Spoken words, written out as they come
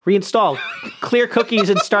Reinstall. Clear cookies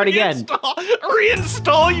and start again.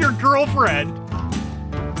 Reinstall your girlfriend.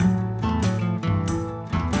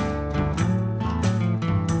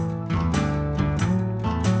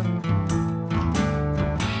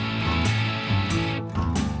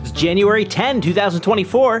 It's January 10,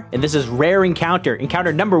 2024, and this is Rare Encounter,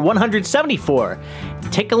 encounter number 174.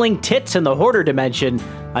 Tickling tits in the hoarder dimension.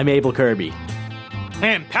 I'm Abel Kirby.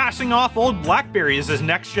 And passing off old BlackBerries as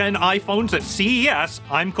next-gen iPhones at CES,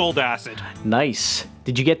 I'm Cold Acid. Nice.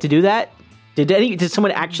 Did you get to do that? Did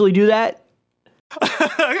someone actually do that?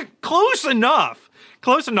 Close enough.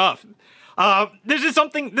 Close enough. This is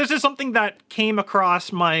something that came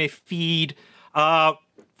across my feed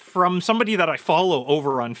from somebody that I follow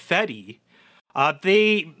over on Fetty.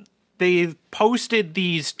 They posted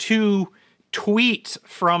these two tweets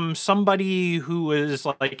from somebody who was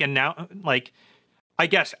I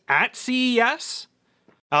guess at CES.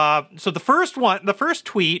 So the first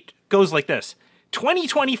tweet goes like this: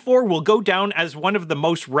 2024 will go down as one of the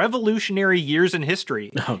most revolutionary years in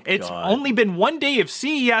history. Oh, it's God. only been one day of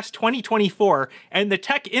CES 2024, and the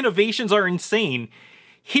tech innovations are insane.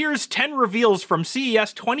 Here's 10 reveals from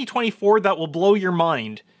CES 2024 that will blow your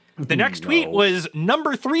mind. The next tweet was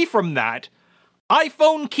number 3 from that: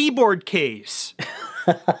 iPhone keyboard case.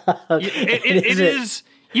 It is.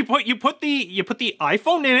 You put the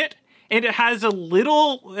iPhone in it, and it has a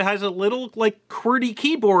little like QWERTY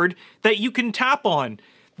keyboard that you can tap on.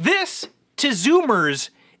 This, to Zoomers,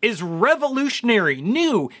 is revolutionary,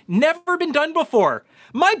 new, never been done before.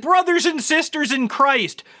 My brothers and sisters in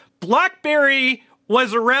Christ, BlackBerry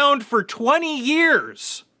was around for 20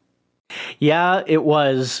 years. Yeah, it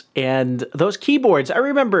was. And those keyboards, I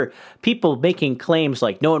remember people making claims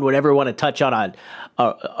like no one would ever want to touch on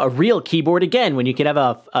a real keyboard again when you could have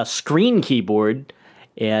a screen keyboard.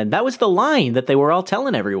 And that was the line that they were all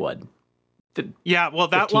telling everyone. Yeah, well,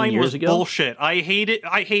 that line was bullshit. I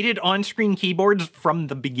hated on-screen keyboards from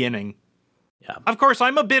the beginning. Yeah. Of course,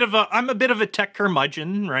 I'm a bit of a tech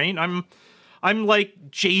curmudgeon, right? I'm like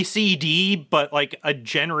JCD, but like a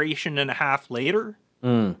generation and a half later.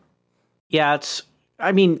 Yeah,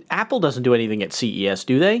 Apple doesn't do anything at CES,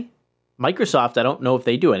 do they? Microsoft, I don't know if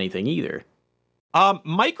they do anything either.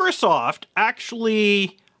 Microsoft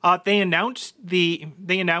actually, they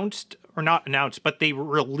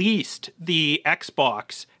released the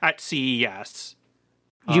Xbox at CES.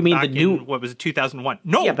 You mean the new? What was it, 2001?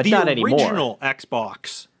 No, yeah, but the not original anymore.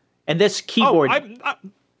 Xbox. And this keyboard,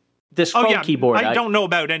 this phone keyboard, I don't know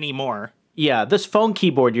about anymore. Yeah, this phone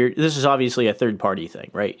keyboard, this is obviously a third-party thing,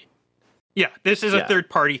 right? Yeah, this is a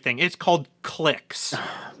third-party thing. It's called Clicks.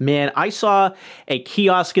 Man, I saw a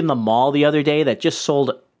kiosk in the mall the other day that just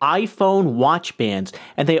sold iPhone watch bands,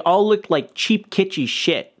 and they all looked like cheap, kitschy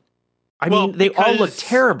shit. I mean, they all look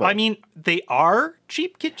terrible. I mean, they are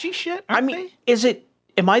cheap, kitschy shit, aren't they?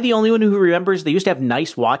 Am I the only one who remembers they used to have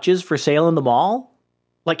nice watches for sale in the mall?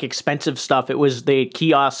 Like expensive stuff. It was the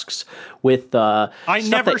kiosks with I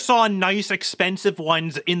never saw nice expensive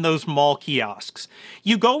ones in those mall kiosks.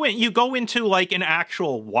 You go into like an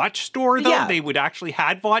actual watch store though. Yeah. They would actually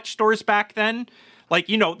had watch stores back then. Like,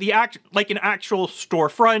 you know, like an actual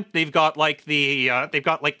storefront. They've got like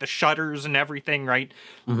the shutters and everything, right?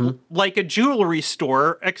 Mm-hmm. Like a jewelry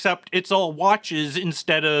store, except it's all watches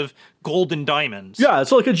instead of gold and diamonds. Yeah,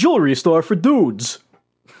 it's like a jewelry store for dudes.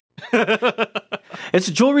 It's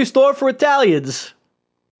a jewelry store for Italians.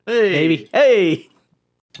 Hey. Maybe. Hey.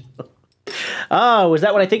 Oh, was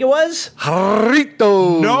that what I think it was?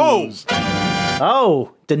 Jarritos. No.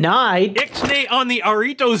 Oh, denied. Ixnay on the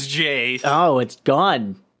Arritos, Jay. Oh, it's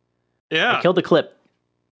gone. Yeah. I killed the clip.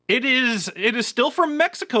 It is still from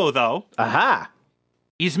Mexico, though. Aha.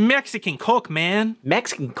 He's Mexican Coke, man.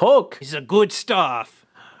 Mexican Coke. He's a good stuff.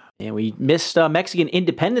 And we missed Mexican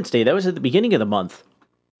Independence Day. That was at the beginning of the month.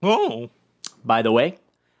 Oh. By the way,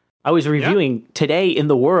 I was reviewing Today in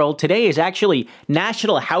the World. Today is actually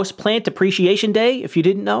National Houseplant Appreciation Day, if you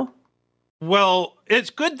didn't know. Well, it's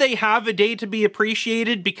good they have a day to be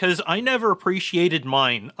appreciated because I never appreciated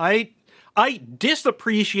mine. I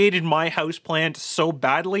disappreciated my houseplants so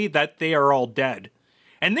badly that they are all dead.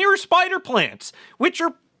 And they were spider plants, which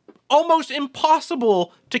are almost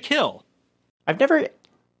impossible to kill. I've never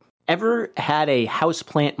ever had a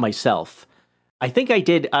houseplant myself. I think I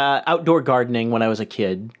did outdoor gardening when I was a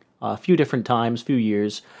kid, a few different times, few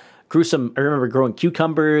years. I remember growing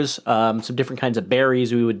cucumbers, some different kinds of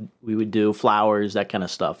berries we would do, flowers, that kind of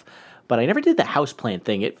stuff. But I never did the houseplant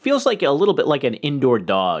thing. It feels like a little bit like an indoor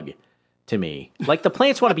dog to me. Like the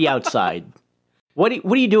plants want to be outside. What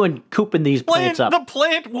are you doing cooping these plants up? The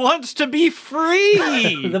plant wants to be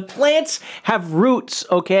free. The plants have roots,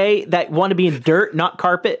 okay, that want to be in dirt, not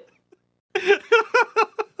carpet.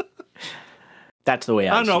 That's the way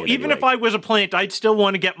I don't know. see it Even anyway. if I was a plant, I'd still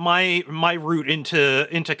want to get my root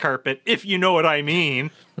into carpet, if you know what I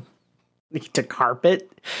mean. To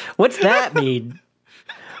carpet? What's that mean?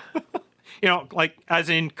 Like as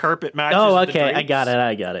in carpet matches. Oh, the okay. I got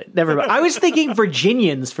it. Never mind. I was thinking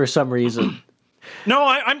Virginians for some reason. No,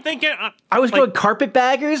 I'm thinking. I was going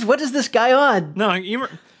carpetbaggers? What is this guy on? No, you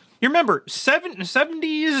remember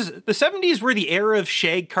 70s? The 70s were the era of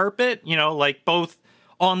shag carpet. Like both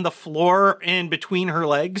on the floor and between her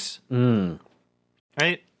legs.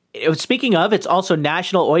 Right. Speaking of, it's also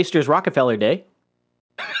National Oysters Rockefeller Day.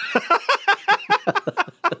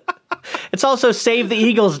 It's also Save the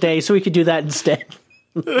Eagles Day, so we could do that instead.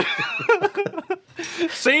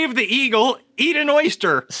 Save the eagle, eat an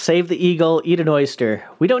oyster. Save the eagle, eat an oyster.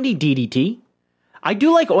 We don't need DDT. I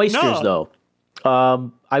do like oysters, though.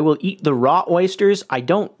 I will eat the raw oysters. I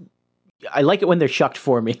like it when they're shucked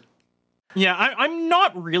for me. Yeah,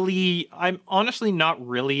 I'm honestly not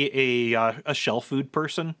really a shell food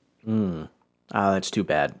person. That's too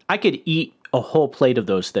bad. I could eat a whole plate of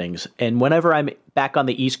those things. And whenever I'm back on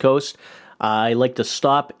the East Coast, I like to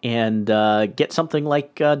stop and get something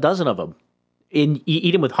like a dozen of them.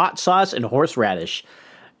 Eat them with hot sauce and horseradish.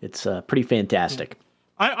 It's pretty fantastic.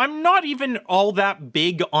 I'm not even all that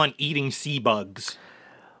big on eating sea bugs.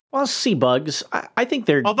 Well, sea bugs, I think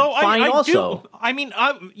they're Although fine I also. do, I mean,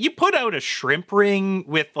 you put out a shrimp ring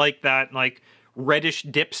with like that, like reddish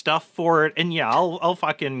dip stuff for it, and yeah, I'll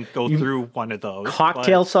fucking go through one of those.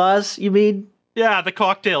 Cocktail sauce, you mean? Yeah, the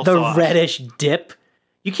cocktail The sauce. reddish dip?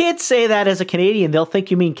 You can't say that as a Canadian. They'll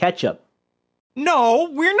think you mean ketchup. No,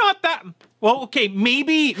 we're not that. Well, okay,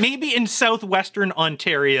 maybe in southwestern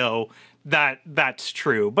Ontario that's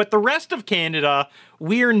true, but the rest of Canada,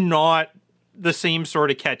 we're not the same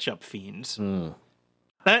sort of ketchup fiends.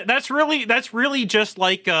 That's really just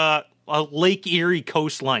like a Lake Erie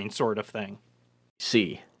coastline sort of thing.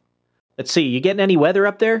 Let's see. You getting any weather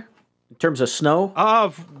up there in terms of snow?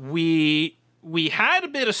 We had a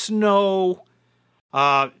bit of snow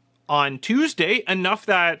on Tuesday, enough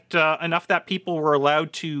that people were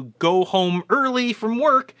allowed to go home early from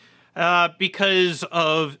work because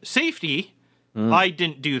of safety. I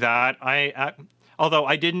didn't do that. Although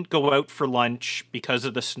I didn't go out for lunch because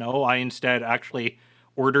of the snow, I instead actually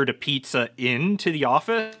ordered a pizza into the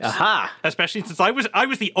office. Aha! Especially since I was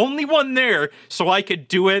the only one there, so I could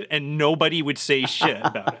do it and nobody would say shit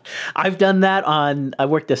about it. I've done that I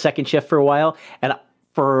worked the second shift for a while, and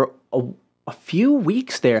for a few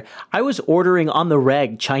weeks there, I was ordering on the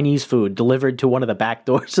reg Chinese food delivered to one of the back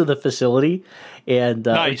doors of the facility, and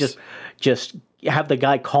nice. just have the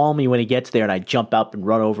guy call me when he gets there, and I jump up and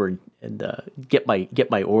run over and get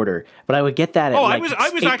my order. But I would get that at I was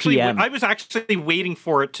 8 p.m. I was actually waiting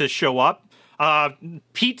for it to show up.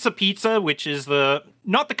 Pizza, which is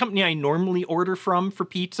not the company I normally order from for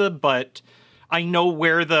pizza, but I know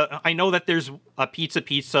that there's a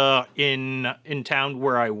pizza in town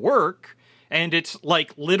where I work, and it's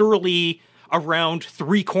like literally around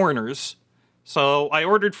 3 corners. So I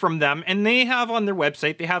ordered from them, and they have on their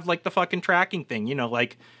website, they have like the fucking tracking thing,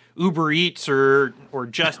 like Uber Eats or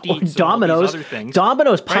Just Eat, Domino's. Other things.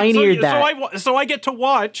 Domino's pioneered that. So I get to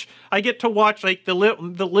watch like the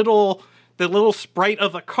little sprite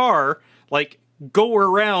of a car like go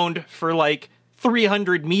around for like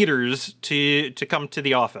 300 meters to come to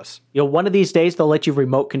the office. One of these days they'll let you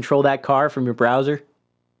remote control that car from your browser.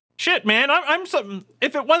 Shit, man, I'm something.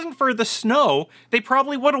 If it wasn't for the snow, they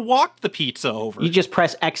probably would have walked the pizza over. You just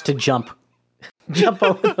press X to jump. Jump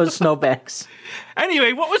over those snowbanks.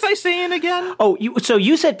 Anyway, what was I saying again? Oh, so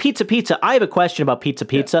you said pizza. I have a question about pizza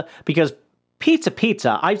because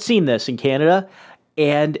pizza. I've seen this in Canada,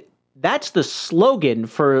 and that's the slogan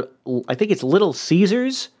for, I think it's Little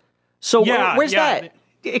Caesars. So where's that?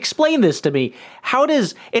 Explain this to me.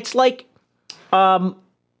 It's like,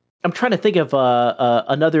 I'm trying to think of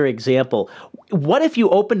another example. What if you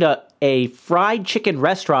opened a fried chicken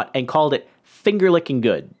restaurant and called it Finger Licking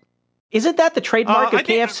Good? Isn't that the trademark of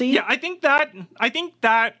KFC? I think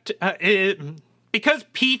that because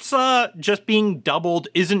pizza just being doubled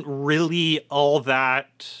isn't really all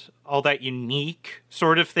that unique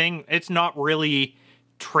sort of thing. It's not really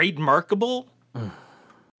trademarkable. I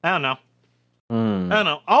don't know. I don't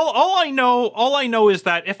know. All I know is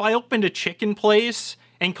that if I opened a chicken place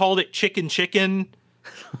and called it Chicken,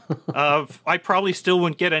 I probably still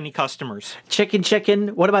wouldn't get any customers. Chicken.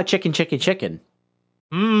 What about chicken?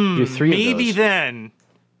 Do 3 maybe of those. then.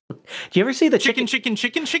 Do you ever see the Chicken, chicken,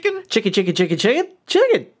 chicken, chicken? Chicken, chicken, chicken, chicken,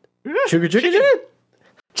 chicken. Chicken, chicken, chicken.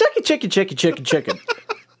 Chicken, chicken, chicken, chicken, chicken.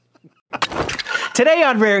 Today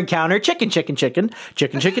on Rare Encounter, chicken, chicken, chicken,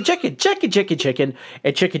 chicken, chicken, chicken, chicken, chicken, chicken,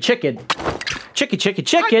 and chicken, chicken. Chicken, chicken,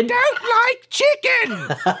 chicken. I don't like chicken!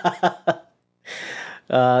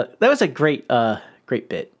 That was a great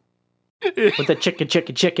bit. With the chicken,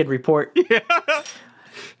 chicken, chicken report. Yeah.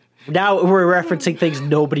 Now we're referencing things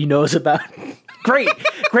nobody knows about. Great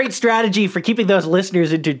strategy for keeping those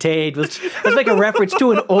listeners entertained. Let's make a reference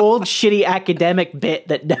to an old shitty academic bit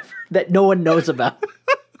that no one knows about.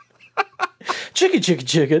 Chicken, chicken,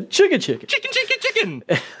 chicken, chicken, chicken, chicken, chicken, chicken.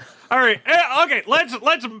 All right, okay.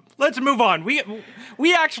 Let's move on. We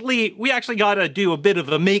actually got to do a bit of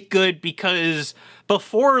a make good because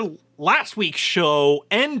before last week's show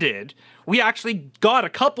ended, we actually got a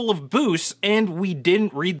couple of boosts and we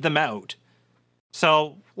didn't read them out.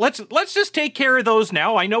 So let's just take care of those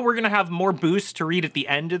now. I know we're gonna have more boosts to read at the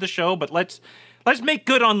end of the show, but let's make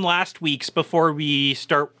good on last week's before we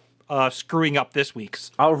start screwing up this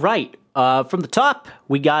week's. All right. From the top,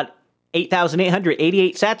 we got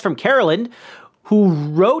 8,888 sats from Carolyn, who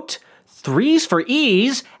wrote threes for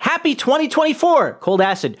ease. Happy 2024. Cold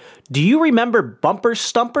Acid. Do you remember Bumper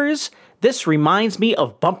Stumpers? This reminds me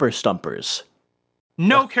of Bumper Stumpers.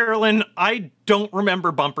 No, Carolyn, I don't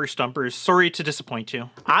remember Bumper Stumpers. Sorry to disappoint you.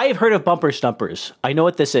 I've heard of Bumper Stumpers. I know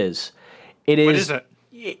what this is. What is it?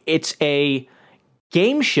 It's a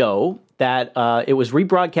game show that it was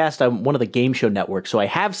rebroadcast on one of the game show networks, so I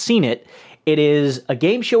have seen it. It is a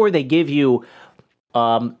game show where they give you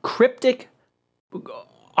cryptic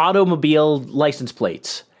automobile license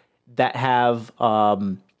plates that have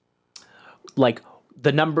like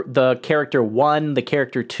the character 1, the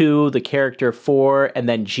character 2, the character 4, and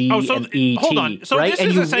then G and E, hold T. on. So right?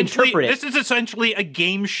 this is essentially a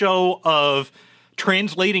game show of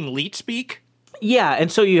translating leet speak. Yeah,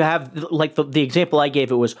 and so you have like the example I gave.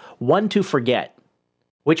 It was 1 to forget,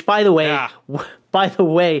 which by the way,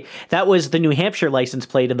 that was the New Hampshire license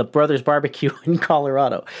plate in the Brothers Barbecue in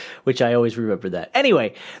Colorado, which I always remember that.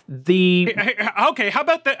 Anyway, okay, how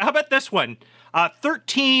about this one?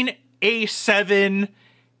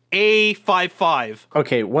 13A7A55.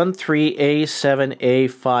 Okay,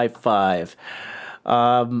 13A7A55.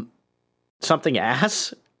 Something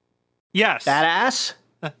ass? Yes. That ass?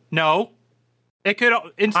 No. It could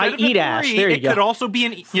instead of eat ass. Three, there you it go. could also be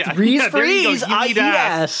an threes for ease. I eat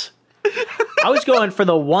ass. I was going for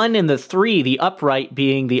the 1 and the 3, the upright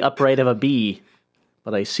being the upright of a B,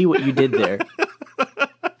 but I see what you did there.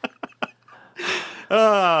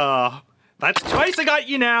 That's twice I got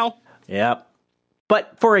you now. Yep.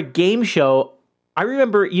 But for a game show, I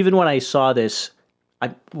remember even when I saw this,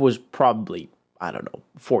 I was probably,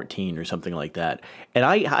 14 or something like that. And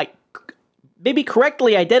I maybe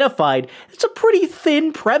correctly identified, it's a pretty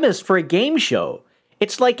thin premise for a game show.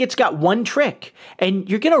 It's like it's got one trick, and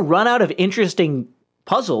you're going to run out of interesting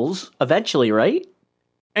puzzles eventually, right?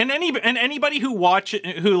 And anybody who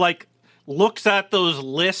looks at those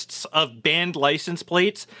lists of banned license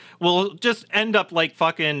plates will just end up like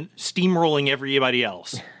fucking steamrolling everybody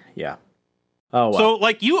else. Yeah. Oh, wow. So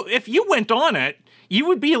if you went on it, you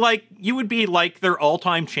would be like their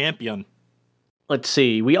all-time champion. Let's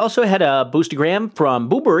see. We also had a boostagram from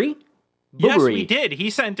Boobery. Yes, we did. He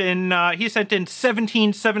sent in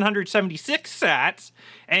 17,776 sats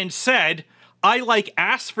and said, "I like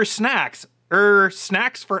ass for snacks,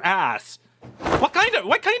 snacks for ass." What kind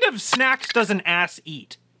of snacks does an ass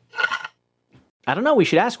eat? I don't know. We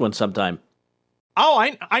should ask one sometime. Oh,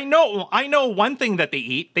 I know one thing that they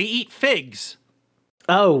eat. They eat figs.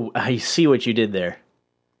 Oh, I see what you did there.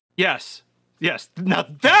 Yes. Now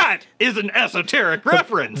that is an esoteric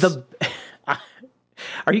reference.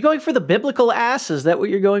 Are you going for the biblical ass? Is that what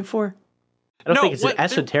you're going for? I don't think it's an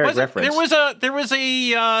esoteric reference. There was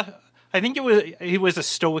a I think he was a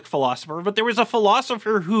Stoic philosopher, but there was a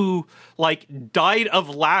philosopher who died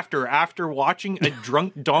of laughter after watching a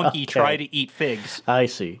drunk donkey try to eat figs. I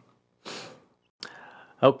see.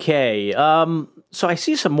 Okay, so I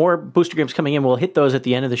see some more boostergrams coming in. We'll hit those at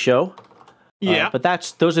the end of the show. Yeah. But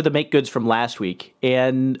those are the make goods from last week.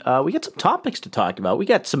 And we got some topics to talk about. We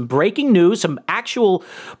got some breaking news, some actual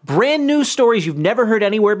brand new stories you've never heard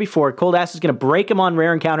anywhere before. Cold Ass is going to break them on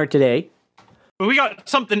Rare Encounter today. We got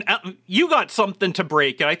something. You got something to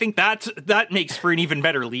break, and I think that makes for an even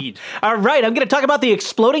better lead. All right, I'm going to talk about the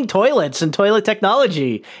exploding toilets and toilet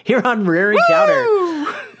technology here on Rare Encounter.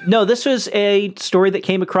 No, this was a story that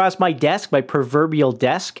came across my desk, my proverbial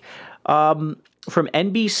desk, from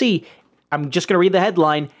NBC. I'm just going to read the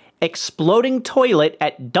headline. exploding toilet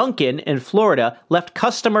at Dunkin' in Florida left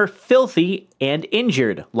customer filthy and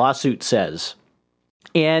injured, lawsuit says.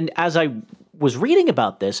 And as I was reading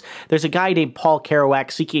about this, there's a guy named Paul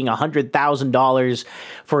Kerouac seeking $100,000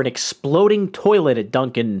 for an exploding toilet at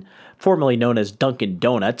Dunkin', formerly known as Dunkin'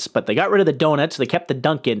 Donuts, but they got rid of the donuts, they kept the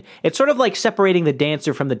Dunkin'. It's sort of like separating the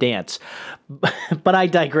dancer from the dance. But I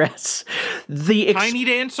digress. Tiny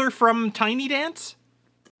Dancer from Tiny Dance?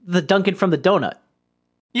 The Dunkin' from the donut.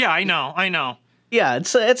 Yeah, I know. Yeah,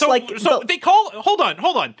 it's like... they call... Hold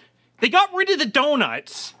on. They got rid of the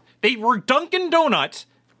donuts. They were Dunkin' Donuts.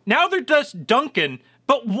 Now they're just Dunkin'.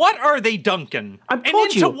 But what are they Dunkin'? I've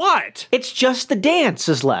told you. Into what? It's just the dance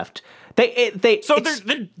is left.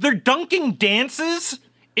 They're dunking dances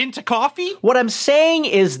into coffee? What I'm saying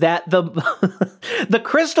is that the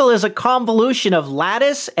crystal is a convolution of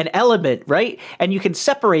lattice and element, right? And you can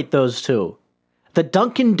separate those two. The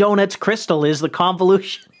Dunkin' Donuts crystal is the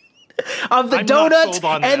convolution of the donut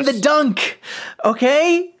and the dunk.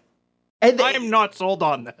 Okay? And I am not sold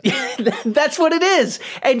on this. That's what it is.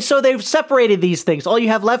 And so they've separated these things. All you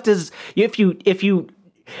have left is if you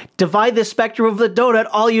divide the spectrum of the donut,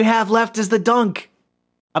 all you have left is the dunk.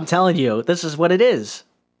 I'm telling you, this is what it is.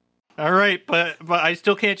 All right, but I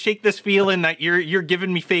still can't shake this feeling that you're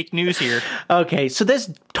giving me fake news here. Okay, so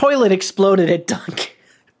this toilet exploded at Dunk,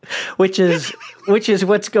 which is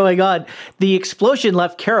what's going on. The explosion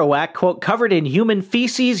left Kerouac, quote, covered in human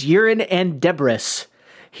feces, urine, and debris.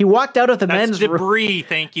 He walked out of the men's room. Debris,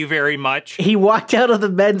 thank you very much. He walked out of the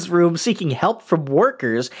men's room seeking help from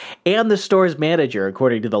workers and the store's manager,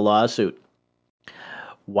 according to the lawsuit.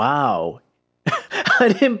 Wow.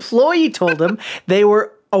 An employee told him they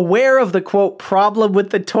were aware of the, quote, problem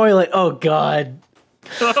with the toilet. Oh, God.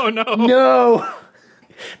 Oh, no. No.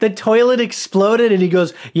 The toilet exploded, and he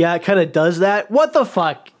goes, yeah, it kind of does that. What the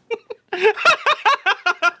fuck?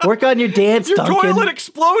 Work on your dance, Duncan. Your toilet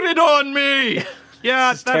exploded on me.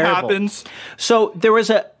 Yeah, that happens. So there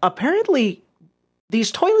was apparently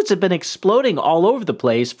these toilets have been exploding all over the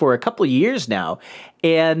place for a couple of years now.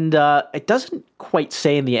 And it doesn't quite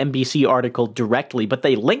say in the NBC article directly, but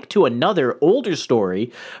they link to another older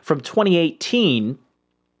story from 2018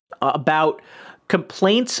 about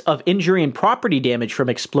complaints of injury and property damage from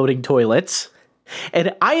exploding toilets.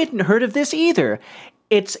 And I hadn't heard of this either.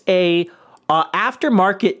 It's a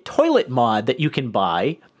aftermarket toilet mod that you can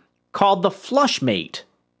buy called the Flushmate.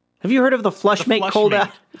 Have you heard of the Flushmate cold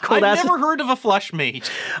acid? I've never heard of a Flushmate.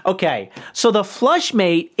 Okay, so the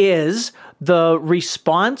Flushmate is the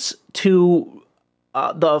response to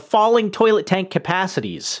the falling toilet tank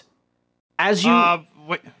capacities. As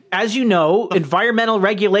you know, environmental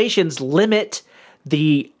regulations limit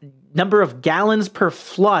the number of gallons per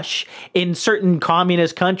flush in certain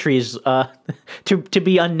communist countries to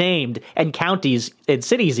be unnamed, and counties and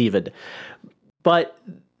cities even. But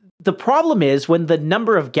the problem is when the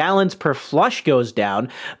number of gallons per flush goes down,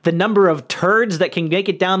 the number of turds that can make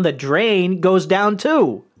it down the drain goes down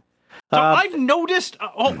too. So I've noticed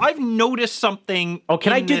something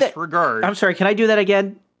in this regard. I'm sorry, can I do that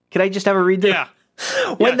again? Can I just have a redo? Yeah.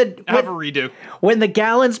 Have a redo. When the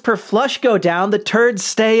gallons per flush go down, the turds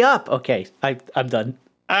stay up. Okay, I'm done.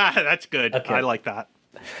 That's good. Okay. I like that.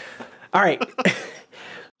 All right.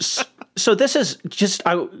 So this is just,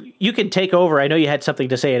 you can take over. I know you had something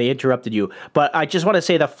to say and I interrupted you, but I just want to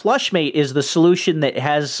say the Flushmate is the solution that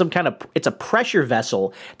has some kind of, it's a pressure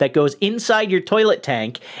vessel that goes inside your toilet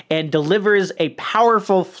tank and delivers a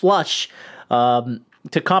powerful flush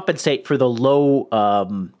to compensate for the low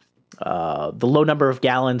number of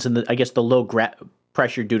gallons and the low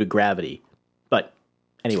pressure due to gravity. But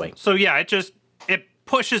anyway. So yeah, it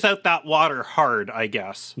pushes out that water hard, I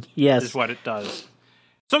guess. Yes. Is what it does.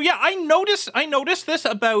 So yeah, I noticed this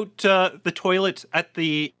about the toilets at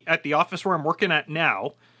the office where I'm working at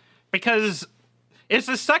now, because it's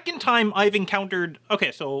the second time I've encountered.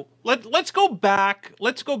 Okay, so let's go back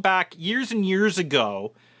years and years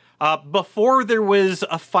ago, before there was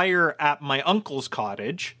a fire at my uncle's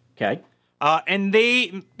cottage. Okay, and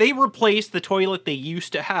they replaced the toilet they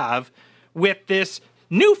used to have with this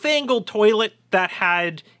newfangled toilet that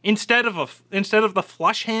had, instead of the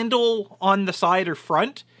flush handle on the side or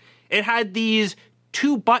front, it had these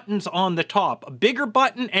two buttons on the top, a bigger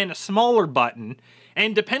button and a smaller button.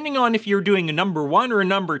 And depending on if you're doing a number 1 or a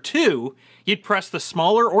number 2, you'd press the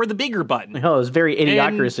smaller or the bigger button. Oh, it was very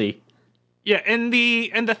idiocracy. And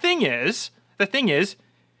the thing is,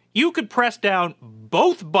 you could press down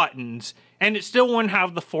both buttons and it still wouldn't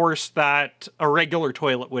have the force that a regular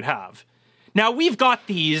toilet would have. Now, we've got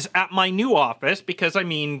these at my new office because, I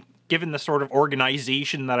mean, given the sort of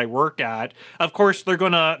organization that I work at, of course,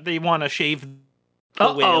 they want to shave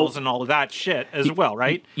the whales and all of that shit as well,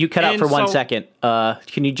 right? You cut out for 1 second.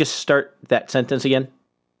 Can you just start that sentence again?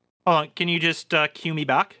 Can you just cue me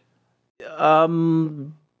back?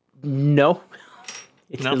 No.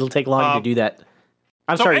 It'll take long to do that.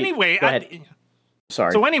 I'm sorry. Anyway, go ahead.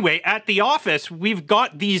 Sorry. So anyway, at the office, we've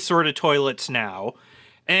got these sort of toilets now,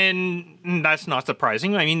 and that's not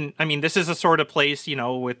surprising. I mean, this is a sort of place,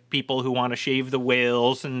 with people who want to shave the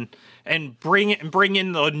whales and bring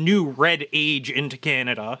in the new red age into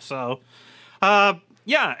Canada. So,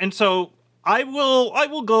 yeah, and so I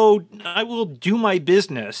will do my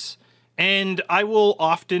business, and I will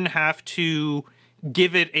often have to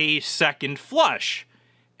give it a second flush.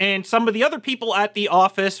 And some of the other people at the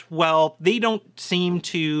office, well, they don't seem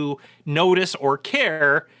to notice or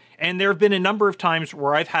care. And there have been a number of times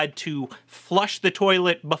where I've had to flush the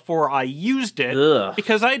toilet before I used it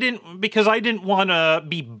because I didn't want to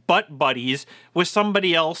be butt buddies with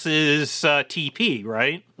somebody else's TP,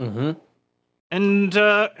 right? Mm-hmm. And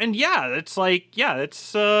yeah,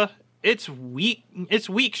 it's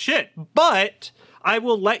weak shit. But I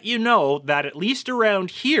will let you know that at least around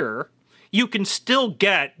here, you can still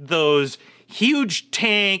get those huge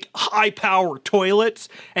tank, high power toilets,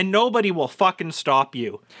 and nobody will fucking stop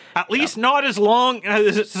you. At least not as long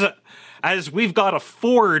as we've got a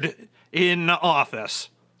Ford in office.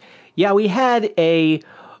 Yeah, we had a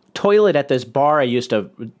toilet at this bar I used to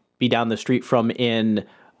be down the street from in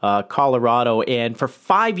Colorado, and for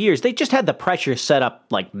 5 years they just had the pressure set up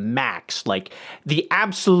like max, like the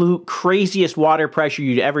absolute craziest water pressure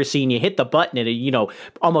you'd ever seen. You hit the button and it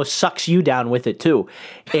almost sucks you down with it too.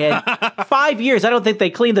 And 5 years, I don't think they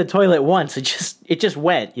cleaned the toilet once. It just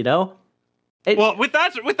went, well, with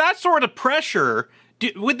that sort of pressure,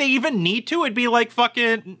 would they even need to? It'd be like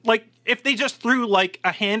fucking like if they just threw like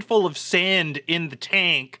a handful of sand in the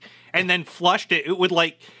tank and then flushed it. It would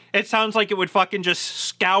It sounds like it would fucking just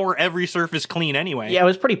scour every surface clean anyway. Yeah, it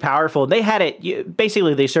was pretty powerful. They had it,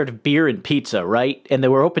 basically they served beer and pizza, right? And they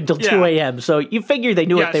were open till 2 a.m. So you figure they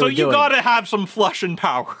knew what they were doing. So you gotta have some flushing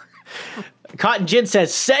power. Cotton Gin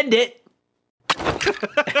says, send it! Do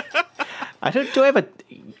I have a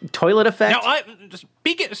toilet effect? Now,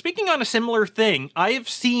 speaking on a similar thing, I've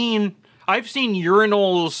seen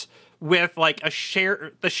urinals with like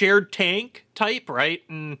the shared tank type, right?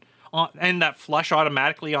 And that flush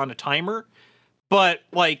automatically on a timer, but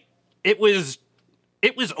like it was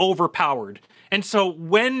overpowered. And so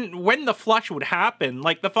when the flush would happen,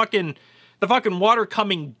 like the fucking water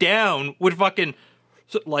coming down would fucking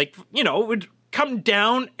it would come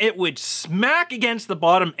down, it would smack against the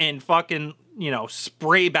bottom and fucking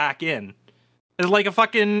spray back in. It's like a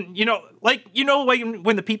fucking like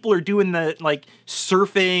when the people are doing the like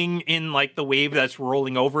surfing in like the wave that's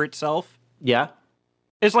rolling over itself. Yeah.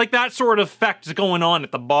 It's like that sort of effect going on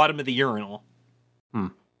at the bottom of the urinal.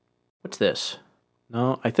 What's this?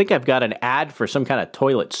 No, I think I've got an ad for some kind of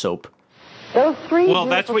toilet soap. Those three well,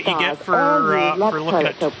 that's what you get for looking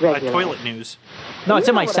at toilet news. No, it's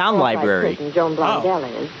in my sound library. Joan Blondell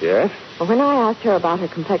is. Yes? Well, when I asked her about her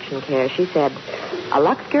complexion care, she said, "A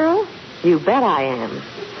Lux girl? You bet I am.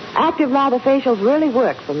 Active lather facials really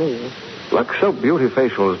work for me." Lux Soap Beauty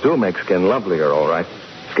Facials do make skin lovelier, all right.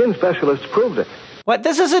 Skin specialists proved it. What?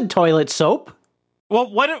 This isn't toilet soap.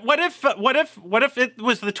 Well, what if it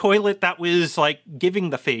was the toilet that was like giving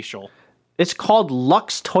the facial? It's called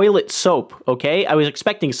Lux Toilet Soap, okay? I was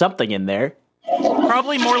expecting something in there.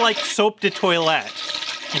 Probably more like soap de toilette.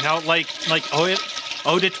 Like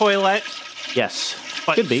eau de toilette. Yes.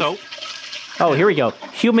 But could be. Soap. Oh, here we go.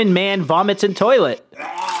 Human man vomits in toilet.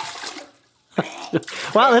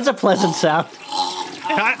 Wow, that's a pleasant sound.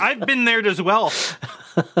 I've been there as well.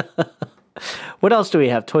 What else do we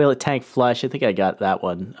have? Toilet tank flush. I think I got that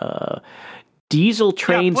one. Diesel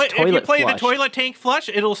trains toilet flush. If you play the toilet tank flush,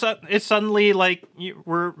 it's suddenly like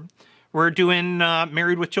we're doing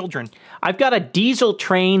Married with Children. I've got a diesel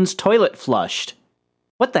trains toilet flushed.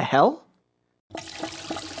 What the hell?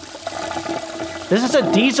 This is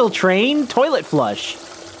a diesel train toilet flush.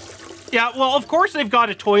 Yeah, well, of course they've got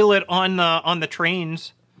a toilet on the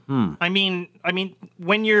trains. I mean,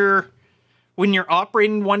 when you're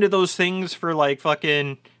operating one of those things for like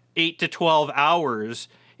fucking 8 to 12 hours,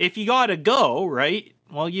 if you gotta go, right?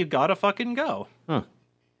 Well, you gotta fucking go. And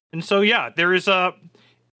so yeah, there is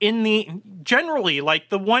generally like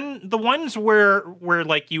the ones where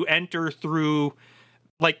like you enter through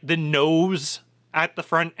like the nose at the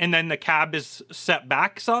front and then the cab is set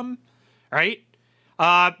back some, right?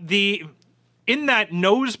 In that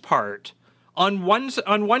nose part, on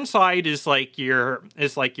one side is like your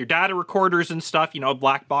data recorders and stuff,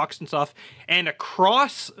 black box and stuff, and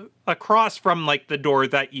across from like the door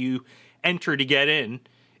that you enter to get in,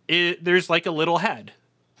 there's like a little head.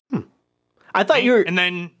 I thought you were. And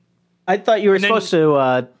then I thought you were supposed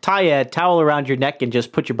to tie a towel around your neck and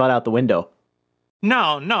just put your butt out the window.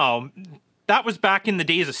 no, that was back in the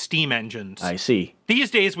days of steam engines. I see.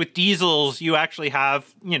 These days with diesels, you actually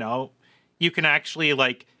have, you can actually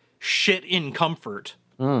like shit in comfort.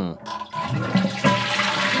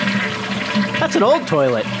 That's an old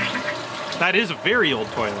toilet. That is a very old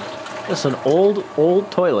toilet. That's an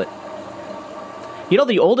old toilet. You know,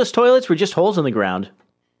 the oldest toilets were just holes in the ground.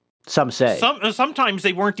 Some say. Sometimes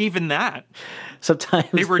they weren't even that.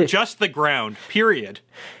 Sometimes They were just the ground, period.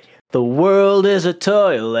 The world is a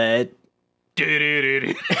toilet.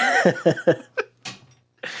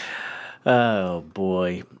 Oh,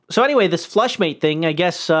 boy. So anyway, this Flushmate thing, I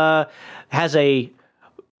guess, has a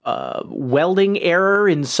welding error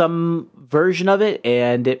in some version of it,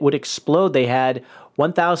 and it would explode. They had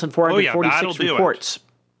 1,446 reports.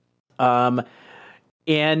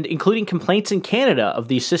 And including complaints in Canada of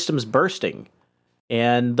these systems bursting.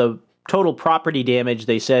 And the total property damage,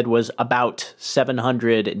 they said, was about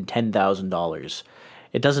 $710,000.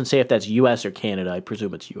 It doesn't say if that's U.S. or Canada. I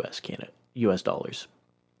presume it's U.S. dollars.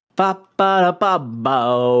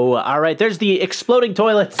 Ba-ba-da-ba-bo. All right, there's the exploding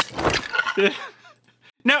toilets.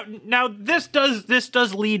 Now this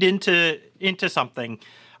does lead into something.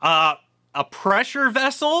 A pressure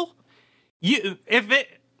vessel,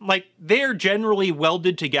 they're generally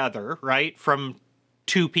welded together, right, from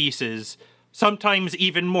two pieces. Sometimes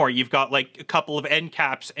even more. You've got like a couple of end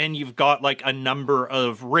caps, and you've got like a number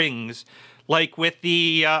of rings, like with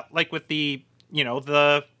the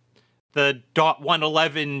the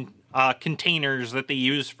 .111 containers that they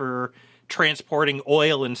use for transporting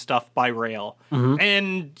oil and stuff by rail. Mm-hmm.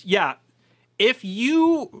 And yeah, if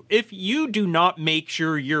you do not make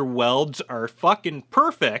sure your welds are fucking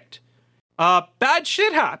perfect, bad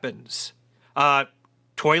shit happens.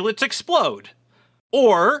 Toilets explode,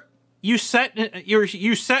 or you set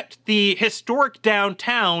the historic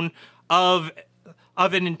downtown of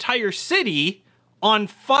an entire city on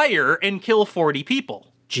fire and kill 40 people.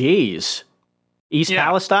 Jeez. East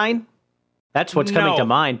Palestine? That's what's coming to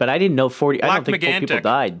mind, but I didn't know 40. I don't think 4 people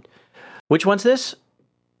died. Which one's this?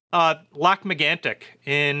 Lac-Mégantic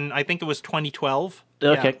in, I think it was 2012.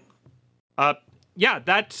 Okay.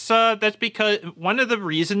 That's because one of the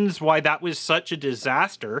reasons why that was such a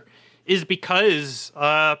disaster is because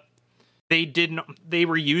they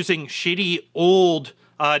were using shitty old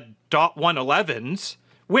 .111s,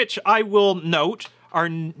 which I will note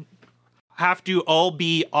have to all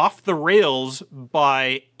be off the rails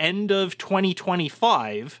by end of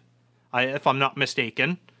 2025, if I'm not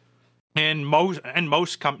mistaken. And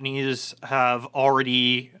most companies have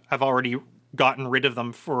already gotten rid of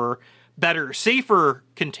them for better, safer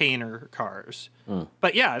container cars.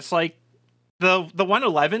 But yeah, it's like the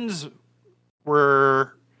 111s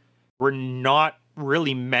were not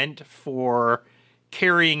really meant for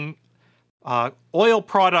carrying oil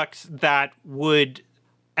products that would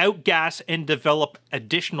outgas and develop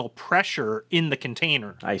additional pressure in the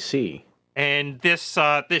container. I see. And this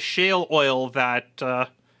shale oil that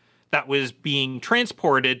was being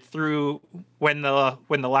transported through when the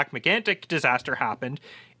Lac-Mégantic disaster happened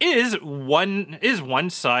is one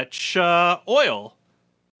such oil.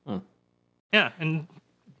 Yeah, and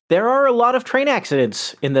there are a lot of train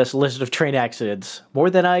accidents in this list of train accidents, more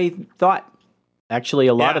than I thought. Actually,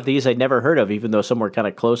 a lot of these I'd never heard of, even though some were kind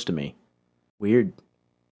of close to me. Weird.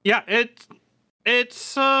 Yeah,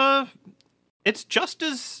 it's just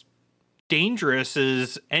as dangerous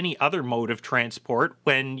as any other mode of transport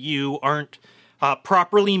when you aren't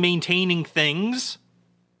properly maintaining things.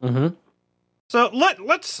 Mm-hmm. So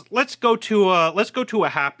let's go to a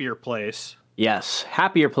happier place. Yes,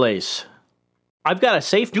 happier place. I've got a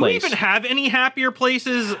safe place. Do we even have any happier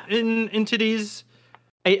places in today's?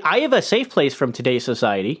 I have a safe place from today's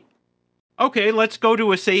society. Okay, let's go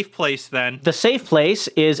to a safe place then. The safe place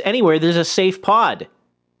is anywhere there's a safe pod.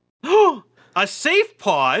 A safe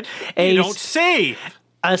pod? You don't save.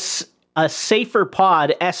 A safer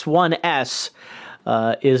pod, S1S,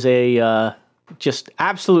 is a just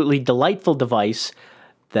absolutely delightful device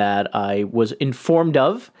that I was informed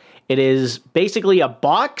of. It is basically a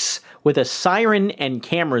box with a siren and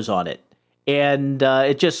cameras on it. And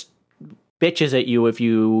it just bitches at you if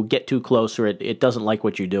you get too close or it doesn't like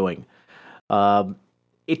what you're doing.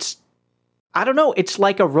 It's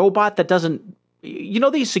like a robot that doesn't,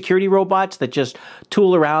 these security robots that just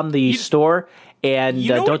tool around the store and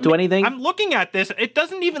don't do anything? I'm looking at this. It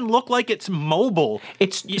doesn't even look like it's mobile.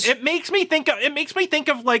 It makes me think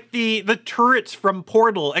of like the turrets from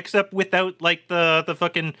Portal, except without like the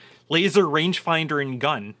fucking laser rangefinder and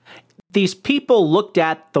gun. these people looked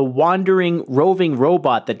at the wandering, roving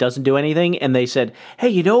robot that doesn't do anything, and they said, hey,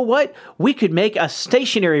 you know what? We could make a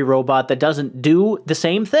stationary robot that doesn't do the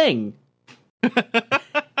same thing.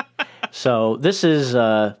 So this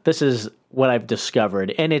is what I've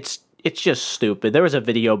discovered, and it's just stupid. There was a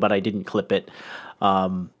video, but I didn't clip it.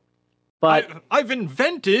 But I've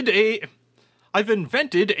invented a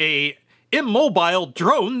immobile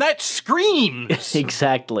drone that screams.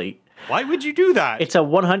 Exactly. Why would you do that? It's a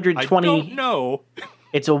 120. I don't know.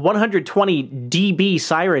 It's a 120 dB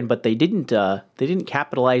siren, but they didn't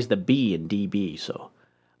capitalize the B in dB. So I'm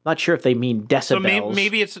not sure if they mean decibels. So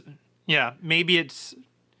maybe it's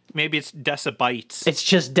decibytes. It's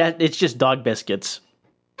just dog biscuits.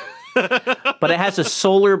 But it has a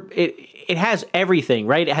solar. It has everything,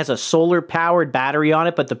 right? It has a solar powered battery on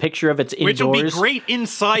it, but the picture of it's indoors. Which will be great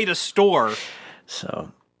inside a store.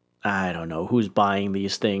 So I don't know who's buying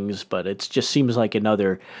these things, but it just seems like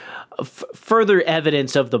another further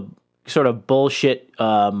evidence of the sort of bullshit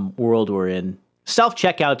world we're in.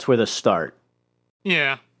 Self-checkouts were the start.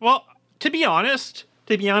 Yeah. Well, to be honest,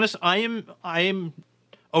 I am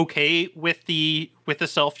okay with the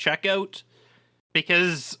self-checkout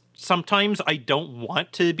because sometimes I don't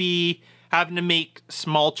want to be having to make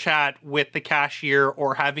small chat with the cashier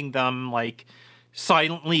or having them like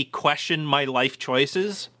silently question my life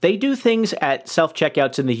choices. They do things at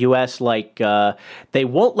self-checkouts in the US like they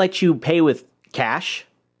won't let you pay with cash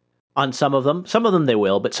on some of them. Some of them they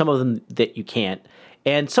will, but some of them that you can't.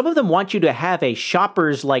 And some of them want you to have a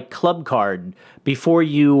shopper's like club card before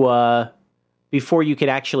you can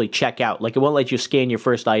actually check out. Like it won't let you scan your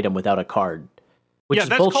first item without a card. Which is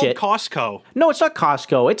bullshit. Called Costco. No, it's not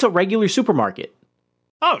Costco. It's a regular supermarket.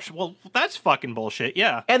 Oh, well, that's fucking bullshit,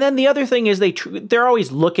 yeah. And then the other thing is they're always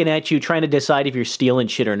looking at you, trying to decide if you're stealing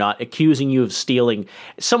shit or not, accusing you of stealing.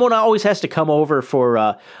 Someone always has to come over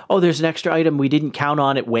for, there's an extra item we didn't count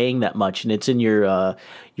on it weighing that much, and it's in your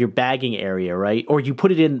bagging area, right? Or you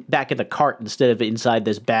put it back in the cart instead of inside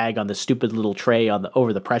this bag on the stupid little tray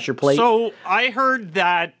over the pressure plate. So I heard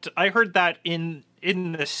that in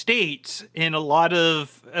the States, in a lot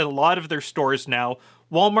of their stores now,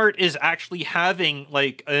 Walmart is actually having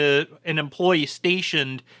like an employee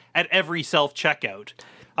stationed at every self-checkout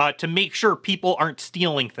to make sure people aren't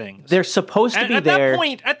stealing things. They're supposed to be there.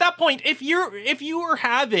 At that point, if you are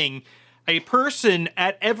having a person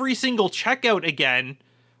at every single checkout again,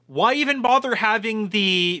 why even bother having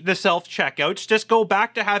the self-checkouts? Just go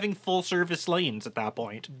back to having full-service lanes at that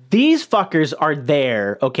point. These fuckers are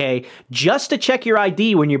there, okay, just to check your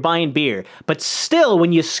ID when you're buying beer. But still,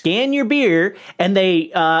 when you scan your beer and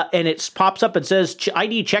and it pops up and says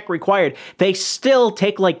ID check required, they still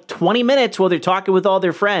take like 20 minutes while they're talking with all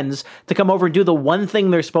their friends to come over and do the one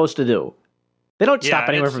thing they're supposed to do. They don't stop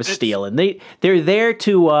anyone from stealing. They're there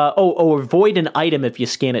to avoid an item if you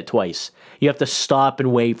scan it twice. You have to stop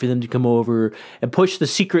and wait for them to come over and push the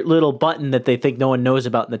secret little button that they think no one knows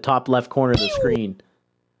about in the top left corner of the screen.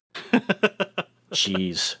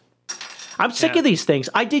 Jeez. I'm sick of these things.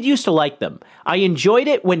 I did used to like them. I enjoyed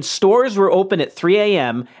it when stores were open at 3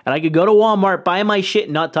 a.m. and I could go to Walmart, buy my shit,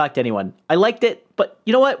 and not talk to anyone. I liked it, but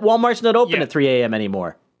you know what? Walmart's not open at 3 a.m.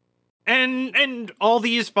 anymore. And all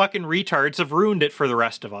these fucking retards have ruined it for the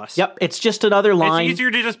rest of us. Yep, it's just another line. It's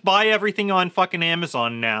easier to just buy everything on fucking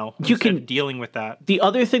Amazon now. You can dealing with that. The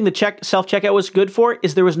other thing the self-checkout was good for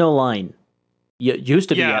is there was no line. Used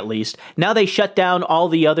to be at least. Now they shut down all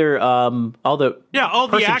the other all the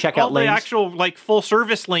actual like full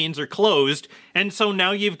service lanes are closed, and so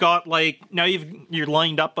now you've got you're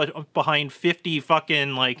lined up behind 50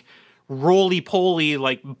 fucking like roly-poly,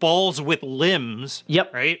 like, balls with limbs.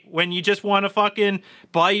 Yep. Right? When you just want to fucking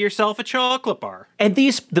buy yourself a chocolate bar. And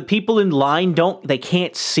the people in line they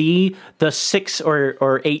can't see the 6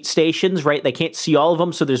 or 8 stations, right? They can't see all of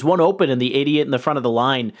them, so there's one open and the idiot in the front of the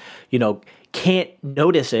line, can't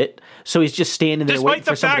notice it, so he's just standing there waiting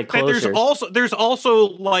for somebody closer. Despite the fact that there's also,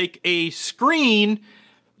 like, a screen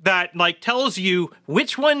that like tells you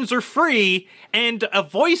which ones are free and a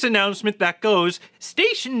voice announcement that goes,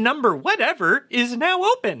 station number whatever is now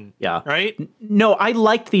open. Yeah. Right? No, I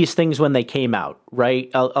liked these things when they came out, right?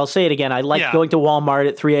 I'll say it again. I liked going to Walmart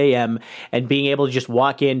at 3 a.m. and being able to just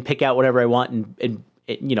walk in, pick out whatever I want and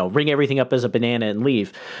ring everything up as a banana and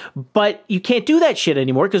leave. But you can't do that shit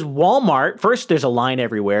anymore because Walmart, first, there's a line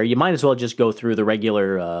everywhere. You might as well just go through the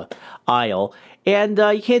regular aisle. And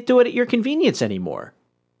you can't do it at your convenience anymore.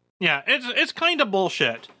 Yeah, it's kind of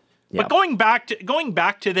bullshit. Yeah. But going back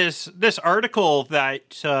to this article that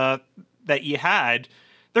you had,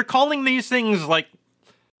 they're calling these things like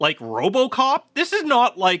RoboCop. This is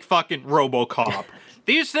not like fucking RoboCop.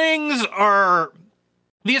 These things are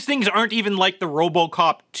These things aren't even like the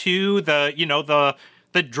RoboCop 2, the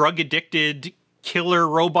drug addicted killer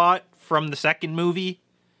robot from the second movie.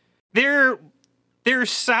 They're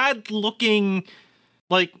sad looking,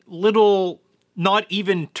 like, little, not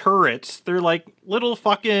even turrets. They're like little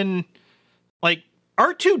fucking, like,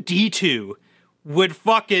 R2-D2 would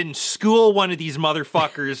fucking school one of these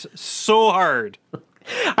motherfuckers so hard.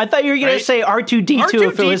 I thought you were going to say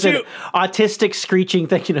R2-D2 if it was an R2-D2 autistic screeching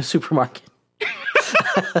thing in a supermarket.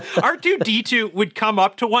 R2-D2 would come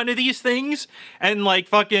up to one of these things and, like,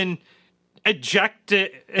 fucking eject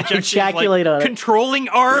Ejaculate his, on like, it. controlling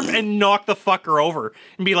arm and knock the fucker over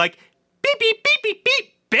and be like, beep, beep, beep, beep,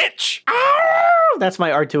 beep, bitch. That's my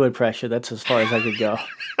R2 impression. That's as far as I could go.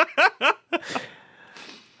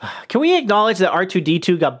 Can we acknowledge that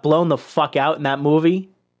R2-D2 got blown the fuck out in that movie?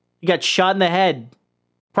 He got shot in the head.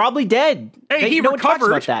 Probably dead. Hey, he no one talks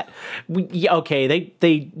recovered. about that. Okay,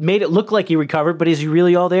 they made it look like he recovered, but is he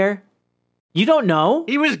really all there? You don't know.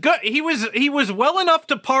 He was good. He was well enough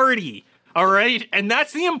to party. All right, and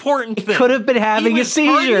that's the important thing. Could have been having a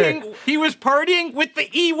seizure. He was partying with the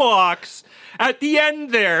Ewoks at the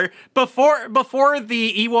end there before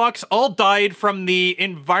the Ewoks all died from the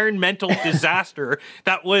environmental disaster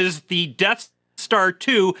that was the Death Star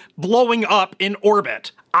 2 blowing up in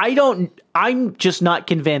orbit. I'm just not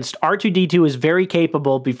convinced. R2-D2 is very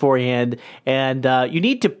capable beforehand, and you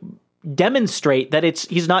need to demonstrate that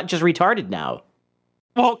he's not just retarded now.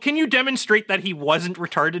 Well, can you demonstrate that he wasn't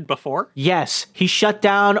retarded before? Yes, he shut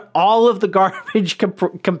down all of the garbage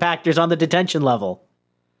compactors on the detention level.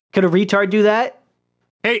 Could a retard do that?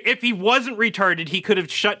 Hey, if he wasn't retarded, he could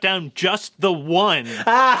have shut down just the one.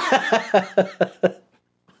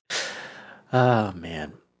 Oh,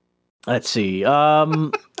 man. Let's see.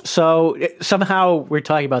 So somehow we're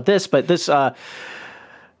talking about this, but this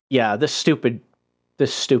stupid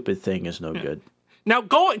thing is no good. Now,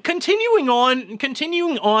 continuing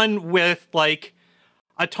on with, like,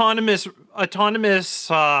 autonomous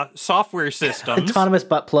software systems. Autonomous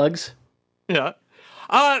butt plugs. Yeah.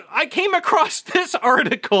 I came across this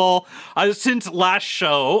article since last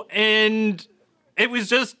show, and it was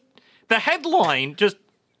just the headline.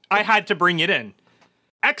 I had to bring it in.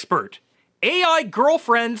 Expert: AI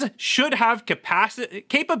girlfriends should have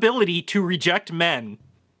capability to reject men.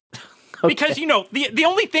 Okay. Because the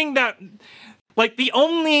only thing that. Like, the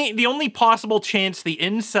only possible chance the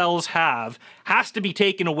incels have has to be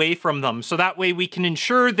taken away from them, so that way we can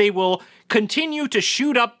ensure they will continue to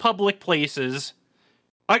shoot up public places.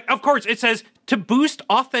 Of course, it says to boost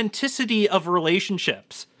authenticity of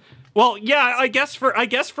relationships. Well, yeah, I guess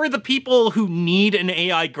for the people who need an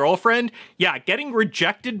AI girlfriend, yeah, getting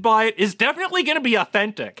rejected by it is definitely going to be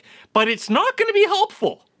authentic, but it's not going to be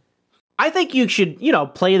helpful. I think you should,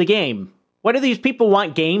 play the game. What do these people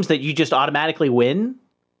want? Games that you just automatically win?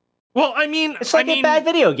 Well, I mean, it's like a bad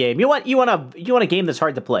video game. You want a game that's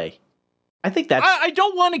hard to play. I think that's. I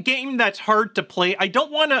don't want a game that's hard to play. I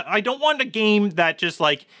don't want a game that just,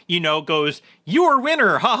 like, goes, "You're a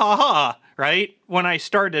winner, ha ha ha." Right when I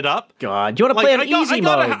start it up. God, you want to play on easy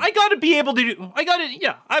mode? I gotta be able to do.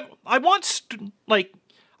 Yeah. I want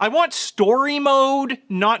story mode,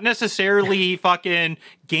 not necessarily fucking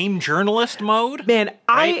game journalist mode. Man,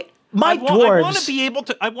 right? I want to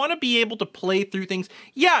be able to play through things.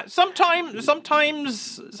 Yeah, sometimes,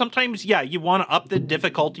 yeah, you want to up the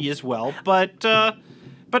difficulty as well. But I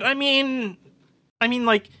mean,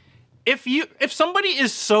 like, if somebody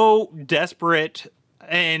is so desperate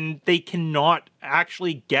and they cannot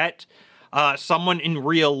actually get someone in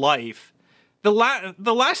real life, the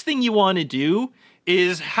last thing you want to do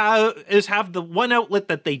is have the one outlet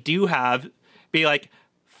that they do have be like,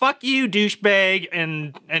 fuck you, douchebag,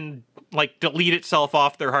 and like delete itself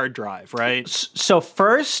off their hard drive, right? So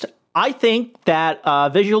first, I think that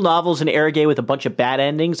visual novels in Arrogate with a bunch of bad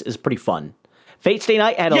endings is pretty fun. Fate Stay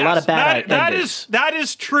Night had a lot of bad endings. That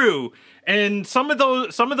is true. And some of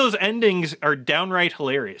those endings are downright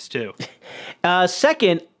hilarious too.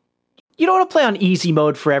 Second, you don't want to play on easy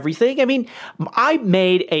mode for everything. I mean, I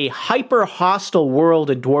made a hyper hostile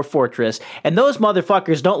world in Dwarf Fortress, and those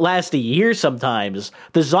motherfuckers don't last a year sometimes.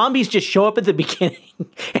 The zombies just show up at the beginning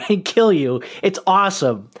and kill you. It's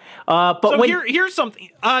awesome. Here's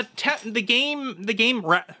something. The game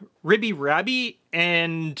Ribby Rabby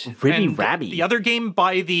and the other game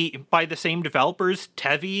by the same developers,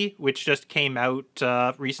 Tevi, which just came out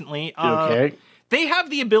recently. Okay. They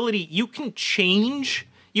have the ability. You can change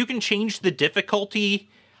the difficulty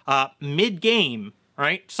mid-game,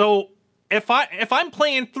 right? So if I'm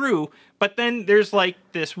playing through, but then there's like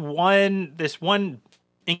this one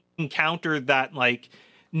encounter that, like,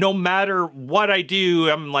 no matter what I do,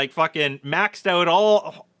 I'm like fucking maxed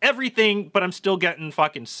out everything, but I'm still getting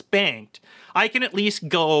fucking spanked. I can at least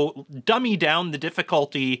go dummy down the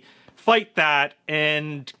difficulty, fight that,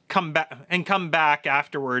 and come back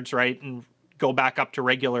afterwards, right? And go back up to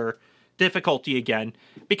regular difficulty again,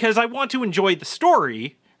 because I want to enjoy the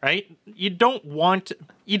story, right? You don't want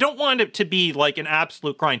it to be like an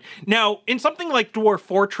absolute grind. Now, in something like Dwarf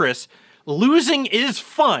Fortress, losing is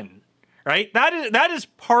fun, right? That is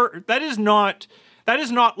not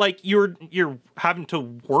like you're having to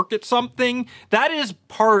work at something. That is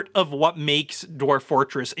part of what makes Dwarf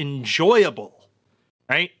Fortress enjoyable.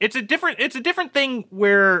 Right? It's a different thing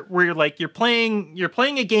where you're playing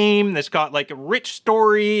a game that's got like a rich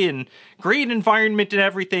story and great environment and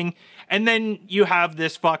everything, and then you have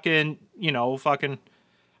this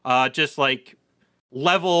just like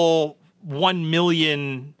level 1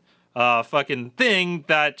 million fucking thing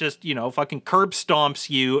that just, fucking curb stomps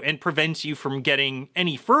you and prevents you from getting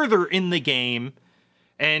any further in the game,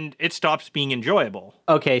 and it stops being enjoyable.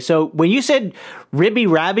 Okay, so when you said Ribby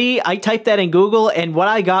Rabby, I typed that in Google, and what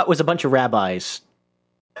I got was a bunch of rabbis.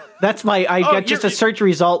 That's I got just a search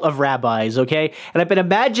result of rabbis, okay? And I've been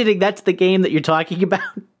imagining that's the game that you're talking about.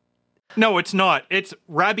 No, it's not. It's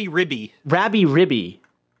Rabby Ribby. Rabby Ribby.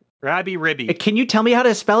 Rabby Ribby. Can you tell me how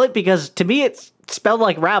to spell it? Because to me it's spelled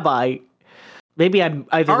like rabbi. Maybe I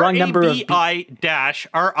have the wrong number of...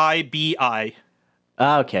 RABI-RIBI.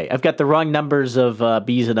 Okay, I've got the wrong numbers of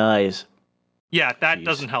B's and I's. Yeah, that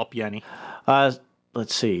doesn't help you any.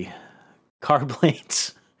 Let's see. Car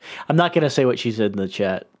blades. I'm not going to say what she said in the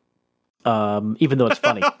chat, even though it's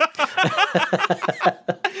funny.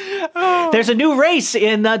 There's a new race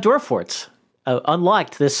in Dwarf Forts,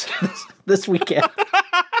 unlocked this weekend.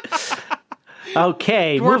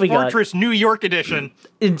 Okay, Dwarf Fortress New York edition.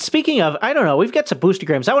 And speaking of, I don't know, we've got some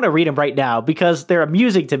boostergrams. I want to read them right now because they're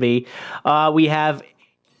amusing to me. We have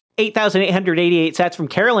 8,888 sats from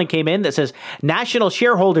Carolyn came in that says, National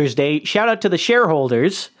Shareholders Day. Shout out to the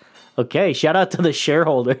shareholders. Okay, shout out to the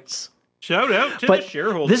shareholders. Shout out to the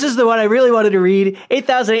shareholders. This is the one I really wanted to read.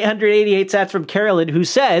 8,888 sats from Carolyn, who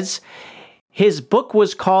says his book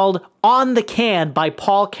was called On the Can by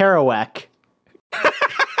Paul Kerouac.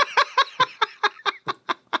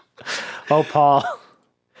 Oh, Paul.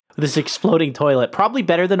 This exploding toilet. Probably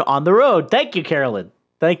better than On the Road. Thank you, Carolyn.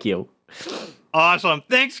 Thank you. Awesome.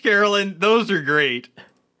 Thanks, Carolyn. Those are great.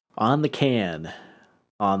 On the can.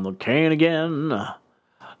 On the can again.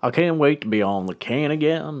 I can't wait to be on the can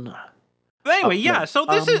again. Anyway, yeah. So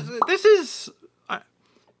this is. I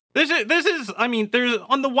mean, there's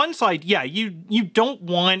on the one side, yeah, you don't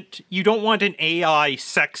want an AI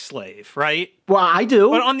sex slave, right? Well, I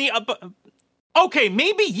do. But on the okay,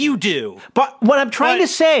 maybe you do. But what I'm trying to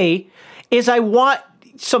say is I want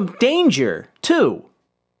some danger, too.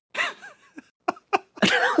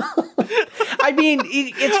 I mean,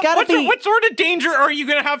 it's got to be... What sort of danger are you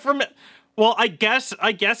going to have from... Well, I guess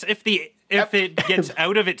if it gets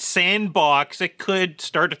out of its sandbox, it could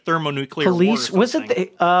start a thermonuclear war or something. Was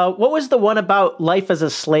it... what was the one about life as a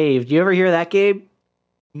slave? Do you ever hear that, Gabe?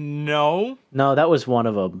 No. No, that was one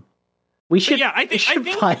of them. We should, I think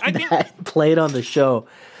find that and play it on the show.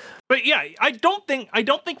 But yeah, I don't think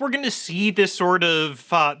we're going to see this sort of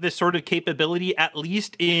capability, at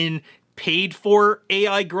least in paid for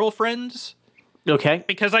AI girlfriends. Okay.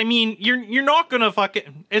 Because I mean, you're not going to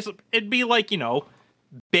fucking it'd be like,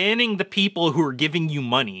 banning the people who are giving you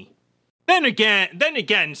money. Then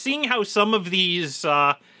again, seeing how some of these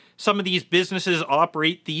businesses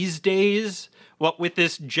operate these days, what with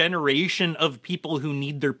this generation of people who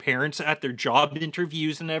need their parents at their job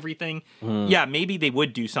interviews and everything, yeah, maybe they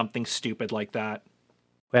would do something stupid like that.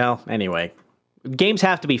 Well, anyway, games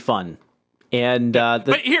have to be fun, and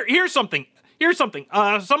but here's something.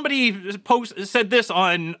 Somebody said this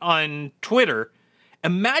on Twitter.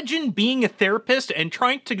 Imagine being a therapist and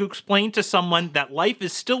trying to explain to someone that life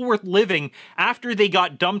is still worth living after they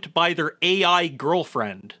got dumped by their AI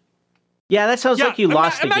girlfriend. Yeah, that sounds like you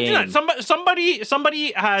lost the game. Imagine that.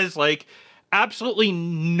 Somebody has like absolutely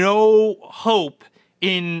no hope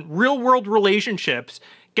in real world relationships,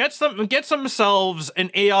 gets themselves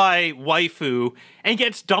an AI waifu and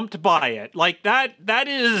gets dumped by it. Like that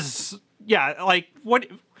is, yeah, like what?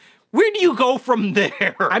 Where do you go from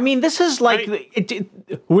there? I mean, this is like,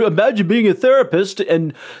 imagine being a therapist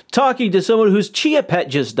and talking to someone whose chia pet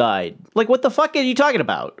just died. Like, what the fuck are you talking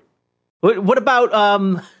about? What about,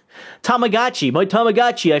 Tamagotchi? My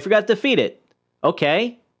Tamagotchi, I forgot to feed it.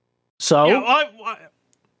 Okay. So,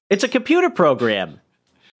 it's a computer program.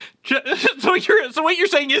 So what you're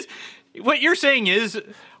saying is, what you're saying is,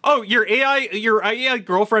 oh, your AI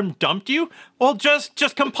girlfriend dumped you? Well,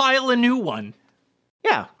 just compile a new one.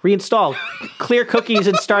 Yeah, reinstall, clear cookies,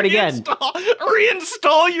 and start again.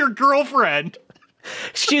 Reinstall your girlfriend.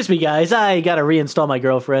 Excuse me, guys. I gotta reinstall my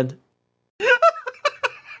girlfriend.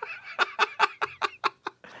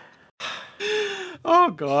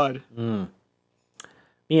 Oh, God. Me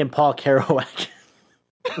and Paul Kerouac.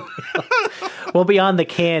 We'll be on the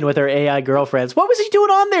can with our AI girlfriends. What was he doing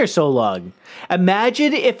on there so long?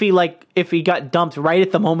 Imagine if he got dumped right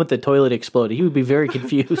at the moment the toilet exploded. He would be very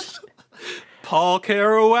confused. Paul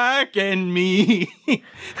Kerouac and me.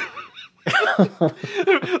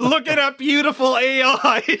 Looking at beautiful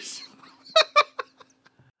AIs.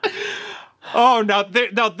 Oh, now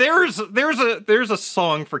there's a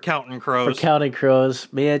song for Counting Crows. For Counting Crows,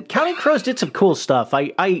 man, Counting Crows did some cool stuff.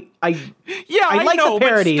 I like know, the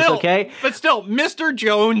parodies, but still, okay? But still, Mr.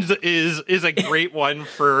 Jones is a great one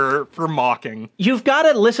for mocking. You've got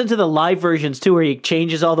to listen to the live versions too, where he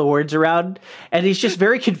changes all the words around, and he's just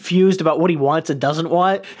very confused about what he wants and doesn't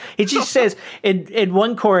want. He just says in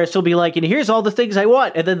one chorus he'll be like, "And here's all the things I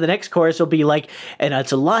want," and then the next chorus will be like, "And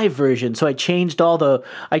it's a live version, so I changed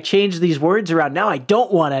these words around. Now I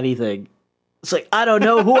don't want anything." It's like, I don't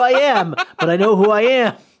know who I am, but I know who I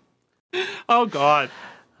am. Oh, God.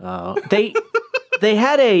 They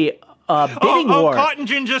had a bidding war. Cotton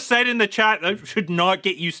Gin just said in the chat, that should not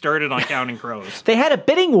get you started on Counting Crows. They had a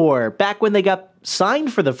bidding war back when they got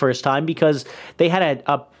signed for the first time because they had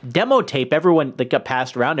a demo tape that got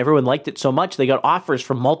passed around. Everyone liked it so much they got offers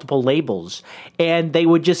from multiple labels, and they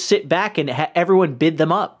would just sit back and everyone bid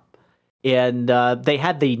them up. And they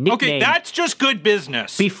had the nickname. Okay, that's just good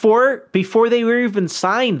business. Before they were even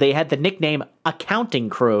signed, they had the nickname Accounting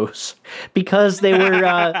Crows because they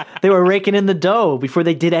were raking in the dough before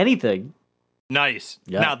they did anything. Nice.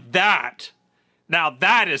 Yeah. Now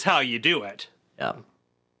that is how you do it. Yeah.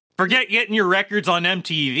 Forget getting your records on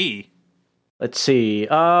MTV. Let's see.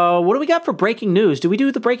 What do we got for breaking news? Did we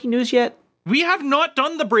do the breaking news yet? We have not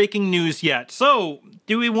done the breaking news yet. So,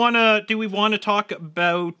 do we want to talk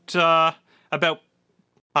about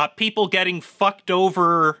people getting fucked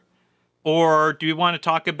over, or do we want to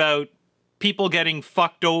talk about people getting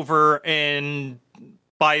fucked over and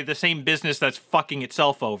by the same business that's fucking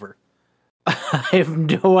itself over? I have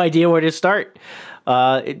no idea where to start.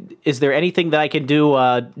 Is there anything that I can do?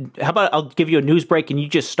 How about I'll give you a news break and you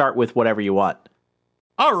just start with whatever you want.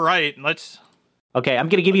 All right, let's. Okay, I'm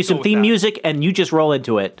going to give you some theme music, and you just roll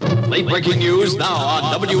into it. Late breaking news now on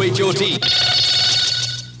WHOT.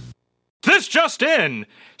 This just in.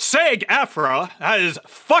 SAG-AFTRA has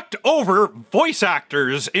fucked over voice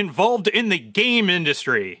actors involved in the game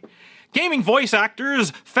industry. Gaming voice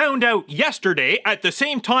actors found out yesterday, at the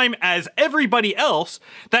same time as everybody else,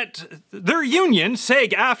 that their union,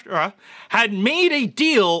 SAG-AFTRA, had made a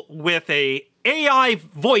deal with a AI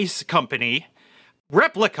voice company,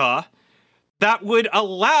 Replica, that would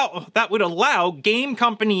allow game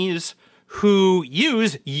companies who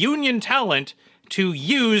use union talent to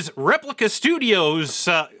use Replica Studios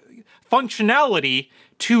functionality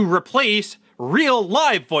to replace real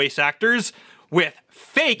live voice actors with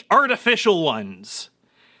fake artificial ones.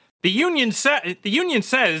 The union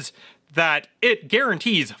says that it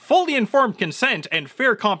guarantees fully informed consent and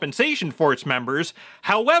fair compensation for its members.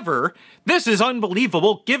 However, this is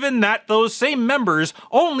unbelievable given that those same members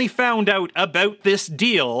only found out about this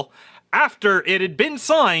deal after it had been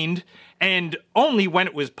signed and only when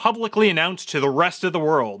it was publicly announced to the rest of the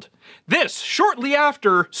world. This shortly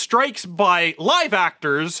after strikes by live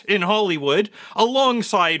actors in Hollywood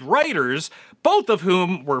alongside writers, both of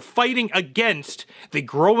whom were fighting against the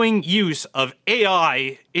growing use of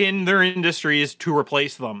AI in their industries to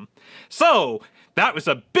replace them. So, that was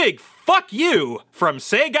a big fuck you from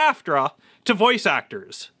SAG-AFTRA to voice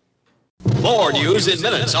actors. More news in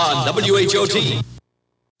minutes on WHOT.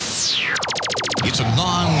 It's a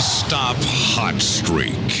non-stop hot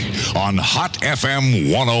streak on Hot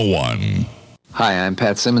FM 101. Hi, I'm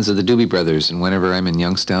Pat Simmons of the Doobie Brothers, and whenever I'm in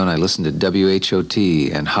Youngstown, I listen to WHOT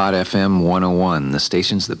and Hot FM 101, the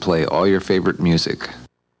stations that play all your favorite music.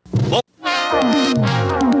 How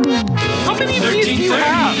many of these do you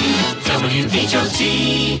have?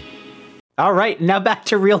 WHOT. All right, now back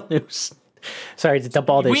to real news. Sorry to dump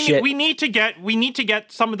all this shit. We need to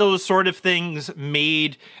get some of those sort of things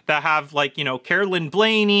made that have, like, you know, Carolyn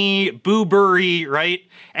Blaney, Boo Burry, right?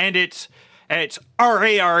 And it's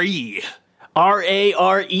R-A-R-E.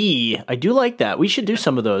 R-A-R-E. I do like that. We should do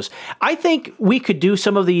some of those. I think we could do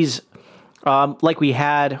some of these, like we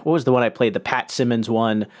had, what was the one I played? The Pat Simmons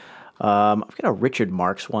one. I've got a Richard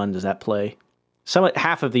Marx one. Does that play?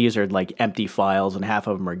 Half of these are like empty files and half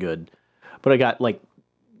of them are good. but I got like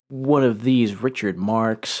one of these Richard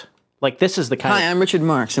Marks. Like this is the kind Hi, I'm Richard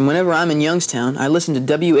Marks, and whenever I'm in Youngstown, I listen to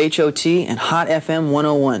WHOT and Hot FM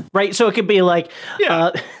 101. right. So it could be like,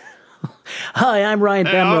 hi, I'm Ryan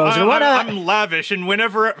Bemrose. and what I'm lavish, and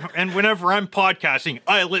whenever I'm podcasting,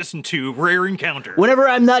 I listen to Rare Encounter. whenever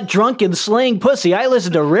I'm not drunk and slaying pussy, I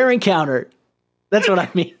listen to Rare Encounter. That's what I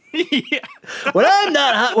mean. Yeah. When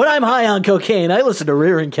I'm high on cocaine, I listen to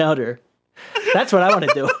Rare Encounter. That's what I want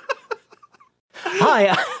to do.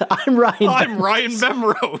 Hi, I'm Ryan. I'm Ryan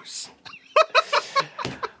Bemrose.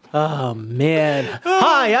 Oh man.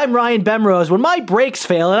 Hi, I'm Ryan Bemrose. When my brakes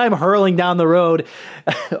fail and I'm hurling down the road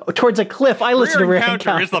towards a cliff, I listen to Rare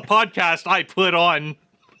Encounter. Is the podcast I put on.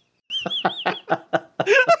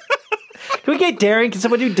 Can we get Darren? Can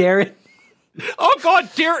someone do Darren? Oh God,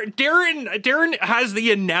 Darren has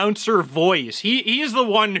the announcer voice. He is the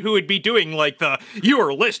one who would be doing like the "You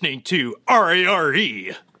are listening to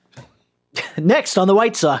RARE." Next on the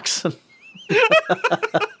White Sox.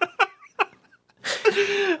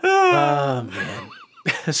 Oh man.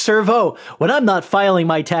 Servo, when I'm not filing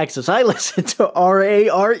my taxes, I listen to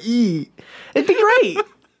RARE. It'd be great.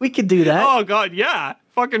 We could do that. Oh God, yeah.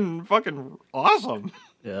 Fucking awesome.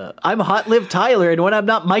 I'm Hot Liv Tyler, and when I'm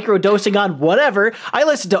not microdosing on whatever, I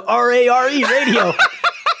listen to RARE radio.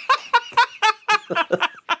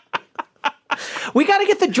 We got to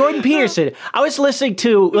get the Jordan Peterson. I was listening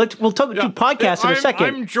to, we'll talk to podcasts in a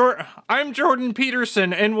second. I'm Jordan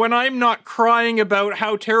Peterson, and when I'm not crying about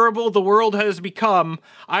how terrible the world has become,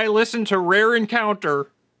 I listen to Rare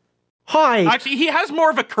Encounter. Hi. Actually, he has more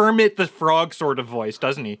of a Kermit the Frog sort of voice,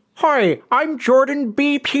 doesn't he? Hi, I'm Jordan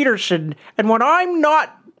B. Peterson, and when I'm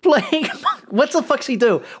not playing... What the fuck's he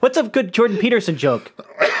do? What's a good Jordan Peterson joke?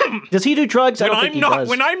 Does he do drugs? I don't think he does.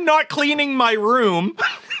 When I'm not cleaning my room...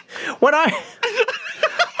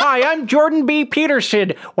 Hi, I'm Jordan B.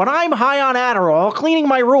 Peterson. When I'm high on Adderall, cleaning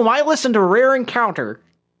my room, I listen to Rare Encounter.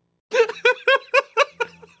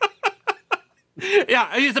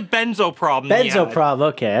 Yeah, he's a benzo problem. Benzo-prov,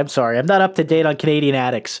 okay, I'm sorry. I'm not up to date on Canadian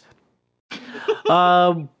addicts.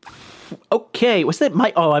 Okay, was that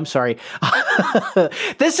my... Oh, I'm sorry.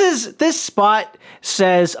 This spot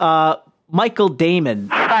says... Michael Damon.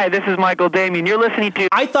 Hi, this is Michael Damon. You're listening to...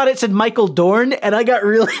 I thought it said Michael Dorn, and I got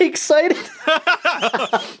really excited.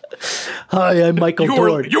 Hi, I'm Michael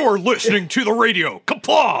Dorn. You're listening to the radio.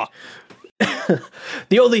 Kapla!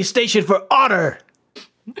 The only station for honor.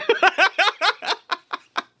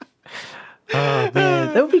 Oh,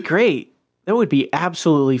 man. That would be great. That would be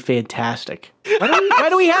absolutely fantastic. Why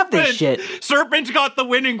do we have this shit? Serpent got the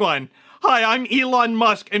winning one. Hi, I'm Elon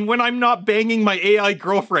Musk, and when I'm not banging my AI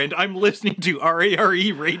girlfriend, I'm listening to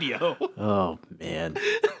RARE radio. Oh, man.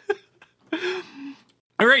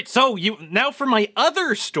 All right, so now for my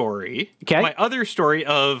other story. Okay. My other story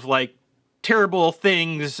of, like, terrible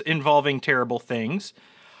things involving terrible things.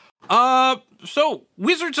 So,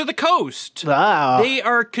 Wizards of the Coast. Wow. They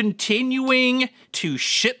are continuing to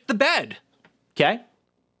shit the bed. Okay.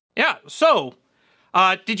 Yeah, so,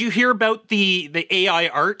 did you hear about the AI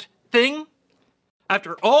art thing?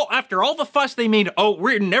 After all the fuss they made,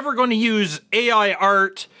 we're never going to use AI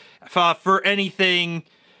art for anything.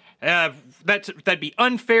 That'd be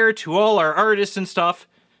unfair to all our artists and stuff.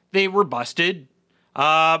 They were busted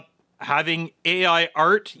having AI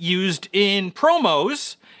art used in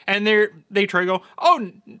promos, and they try to go,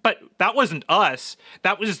 but that wasn't us.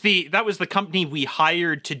 That was the company we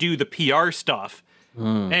hired to do the PR stuff,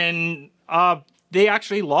 and they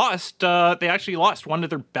actually lost one of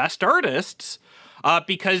their best artists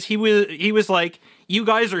because he was like, you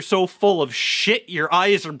guys are so full of shit, your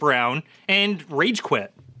eyes are brown, and rage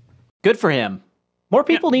quit. Good for him. More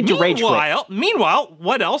people need to rage quit. Meanwhile,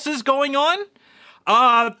 what else is going on?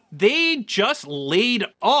 They just laid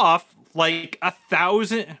off like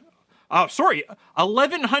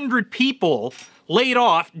 1,100 people laid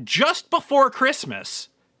off just before Christmas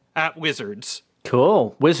at Wizards.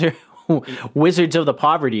 Cool. Wizards of the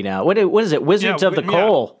poverty now. What is it? Wizards of the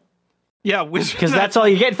coal. Yeah, Wizards. Because that's all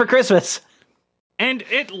you get for Christmas. And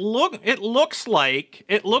it looks like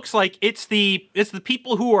it's the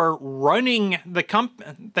people who are running the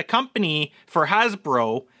company for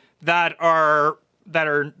Hasbro that are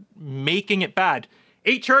making it bad.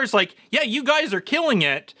 HR is like, yeah, you guys are killing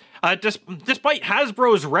it. Despite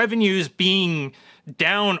Hasbro's revenues being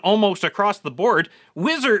down almost across the board,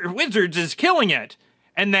 Wizards is killing it.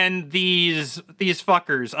 And then these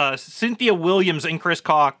fuckers, Cynthia Williams and Chris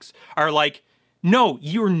Cox, are like, no,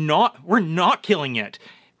 you're not. We're not killing it.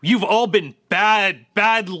 You've all been bad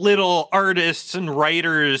little artists and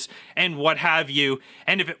writers and what have you.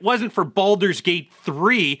 And if it wasn't for Baldur's Gate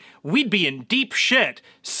 3, we'd be in deep shit.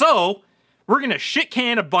 So we're going to shit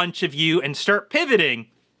can a bunch of you and start pivoting.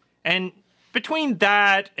 And between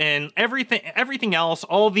that and everything else,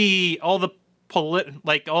 all the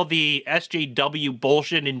SJW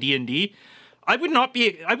bullshit in D&D, I would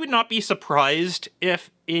not be surprised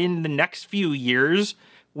if in the next few years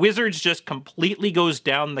Wizards just completely goes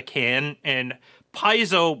down the can and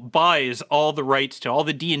Paizo buys all the rights to all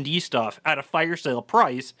the D&D stuff at a fire sale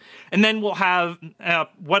price, and then we'll have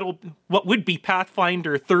what would be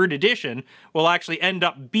Pathfinder 3rd edition will actually end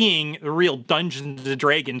up being the real Dungeons &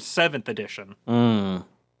 Dragons 7th edition.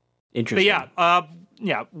 Interesting. But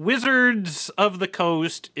yeah, Wizards of the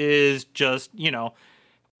Coast is just,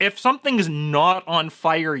 if something's not on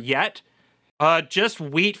fire yet, just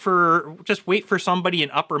wait for somebody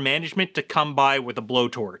in upper management to come by with a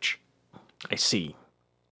blowtorch. I see.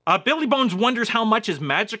 Billy Bones wonders how much his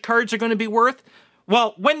Magic cards are going to be worth.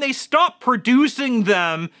 Well, when they stop producing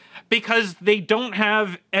them because they don't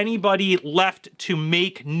have anybody left to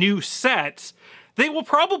make new sets, they will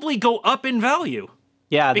probably go up in value.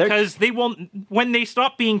 Yeah, because they won't. When they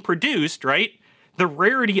stop being produced, right? The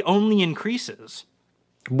rarity only increases.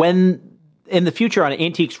 When in the future on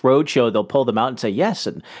Antiques Roadshow, they'll pull them out and say, yes,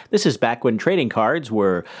 and this is back when trading cards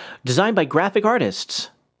were designed by graphic artists.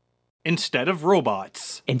 Instead of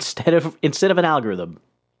robots. Instead of an algorithm.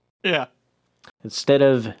 Yeah. Instead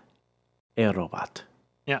of a robot.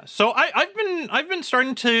 Yeah. So I've been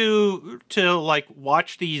starting to like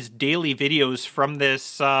watch these daily videos from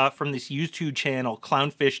this YouTube channel,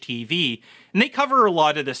 Clownfish TV, and they cover a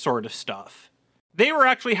lot of this sort of stuff. They were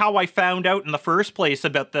actually how I found out in the first place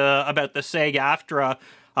about the SAG-AFTRA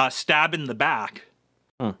stab in the back.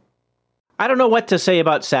 I don't know what to say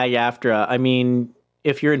about SAG-AFTRA. I mean,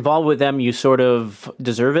 if you're involved with them, you sort of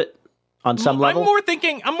deserve it on some level. I'm more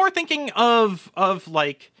thinking of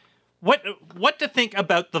like what to think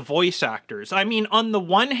about the voice actors. I mean, on the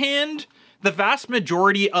one hand, the vast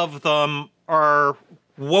majority of them are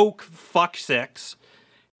woke fucksicks.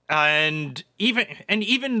 And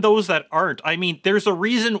even those that aren't, I mean, there's a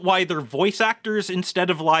reason why they're voice actors instead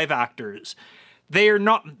of live actors. They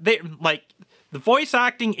like the voice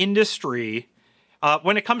acting industry.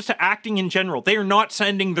 When it comes to acting in general, they are not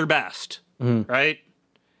sending their best, right?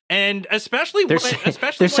 And especially they're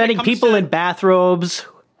sending people in bathrobes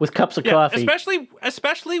with cups of coffee.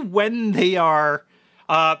 Especially when they are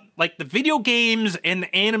like the video games and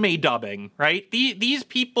the anime dubbing, right? These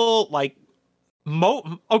people like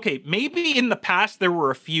okay, maybe in the past there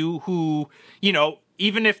were a few who,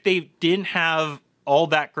 even if they didn't have all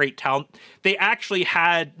that great talent, they actually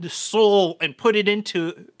had the soul and put it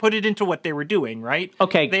into what they were doing, right?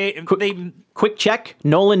 Okay. Quick check.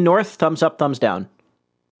 Nolan North, thumbs up, thumbs down.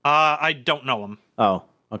 I don't know him. Oh,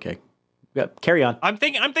 okay. Yeah, carry on. I'm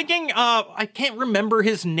thinking I can't remember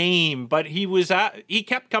his name, but he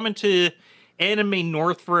kept coming to Anime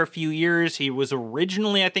North for a few years. He was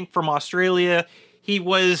originally, I think, from Australia. He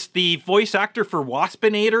was the voice actor for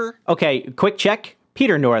Waspinator. Okay, quick check.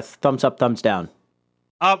 Peter North, thumbs up, thumbs down.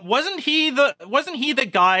 Wasn't he the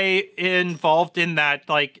guy involved in that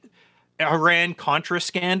like Iran-Contra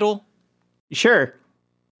scandal? Sure.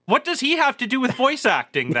 What does he have to do with voice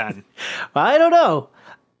acting then? I don't know.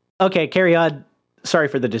 Okay, carry on. Sorry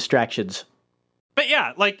for the distractions. But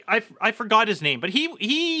yeah, like I forgot his name, but he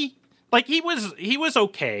was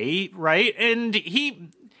okay, right? And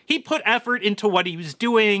he put effort into what he was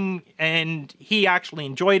doing, and he actually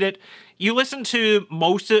enjoyed it. You listen to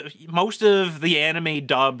most of the anime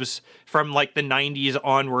dubs from like the 90s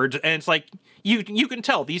onwards, and it's like you can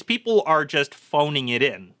tell these people are just phoning it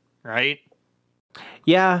in, right?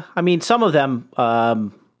 Yeah, I mean some of them.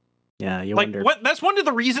 Yeah, you wonder. That's one of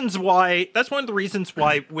the reasons why. That's one of the reasons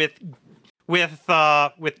why with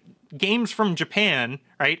games from Japan,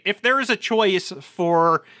 right? If there is a choice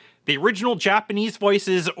for the original Japanese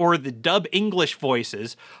voices or the dub English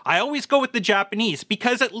voices, I always go with the Japanese,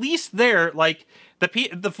 because at least they're like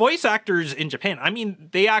the voice actors in Japan. I mean,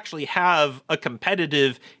 they actually have a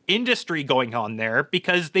competitive industry going on there,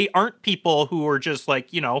 because they aren't people who are just like,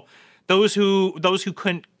 those who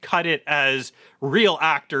couldn't cut it as real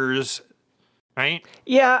actors, right?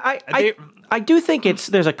 Yeah, I do think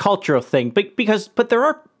there's a cultural thing, but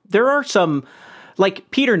there are some,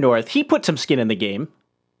 like Peter North, he put some skin in the game.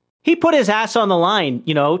 He put his ass on the line,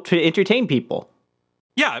 to entertain people.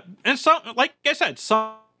 Yeah, and some, like I said,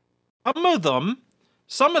 some of them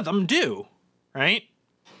do, right?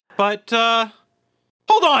 But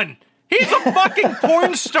hold on, he's a fucking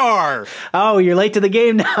porn star. Oh, you're late to the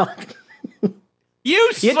game now.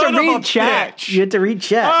 You son of a bitch. You had to read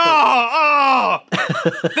chat. Oh!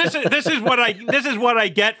 This is what I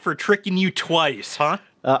get for tricking you twice, huh?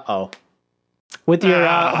 Uh-oh. With your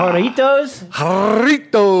Jarritos?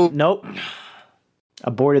 Jarrito. Nope.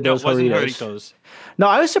 Aborted those wasn't Jarritos. Jarritos. No,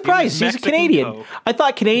 I was surprised. He's a Mexican Canadian. Coke. I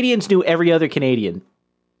thought Canadians knew every other Canadian.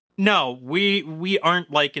 No, we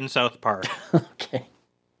aren't like in South Park. Okay.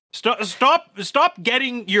 Stop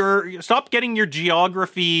getting your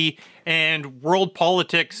geography and world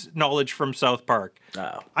politics knowledge from South Park.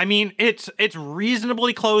 Oh. I mean, it's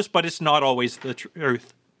reasonably close, but it's not always the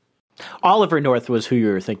truth. Oliver North was who you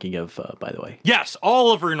were thinking of, by the way. Yes,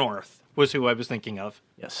 Oliver North was who I was thinking of.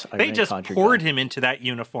 Yes. They just poured him into that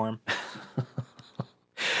uniform.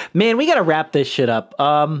 Man, we got to wrap this shit up.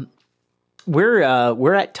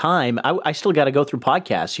 We're at time. I still got to go through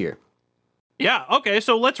podcasts here. Yeah, okay,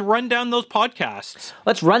 so let's run down those podcasts.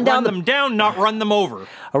 Let's run them down, not run them over.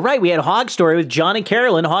 All right, we had Hog Story with John and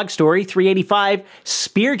Carolyn. Hog Story 385.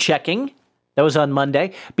 Spear Checking. That was on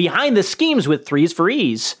Monday. Behind the Schemes with Threes for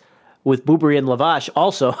Ease with Boobry and Lavash.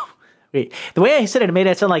 Also, wait, the way I said it made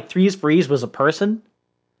it sound like Threes for Ease was a person.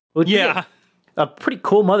 Yeah. A pretty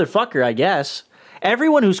cool motherfucker, I guess.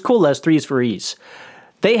 Everyone who's cool has Threes for Ease.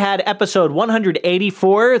 They had episode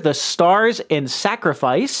 184, The Stars and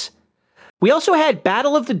Sacrifice. We also had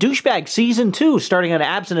Battle of the Douchebag Season 2, starting on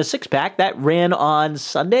Abs and a Six Pack. That ran on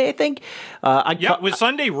Sunday, I think. It was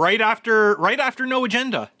Sunday, right after No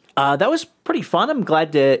Agenda. That was pretty fun. I'm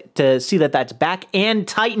glad to see that that's back and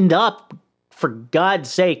tightened up. For God's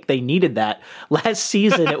sake, they needed that. Last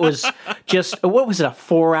season, it was just, what was it, a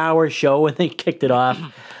 4-hour show when they kicked it off?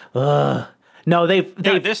 No,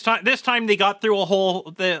 this time they got through a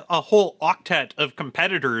whole octet of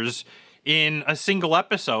competitors in a single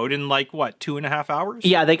episode in 2.5 hours.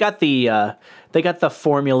 Yeah, they got the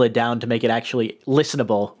formula down to make it actually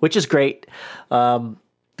listenable, which is great.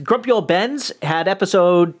 Grumpy Old Ben's had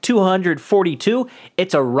episode 242.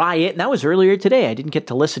 It's a riot, and that was earlier today. I didn't get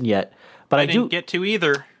to listen yet, but I didn't get to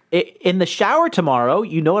either. In the shower tomorrow,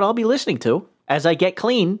 you know what I'll be listening to as I get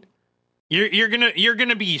clean. You're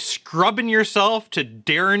gonna be scrubbing yourself to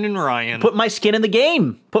Darren and Ryan. Put my skin in the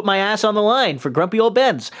game. Put my ass on the line for Grumpy Old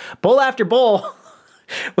Ben's. Bowl after bowl.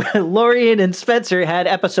 Lorian and Spencer had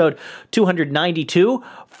episode 292.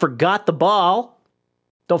 Forgot the ball.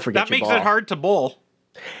 Don't forget that your makes ball. it hard to bowl.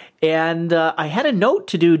 And I had a note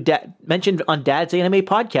to do mentioned on Dad's Anime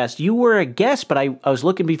Podcast. You were a guest, but I was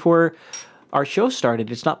looking before our show started.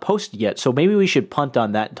 It's not posted yet, so maybe we should punt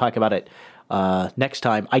on that and talk about it next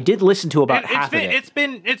time. I did listen to about half of it.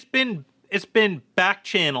 It's been back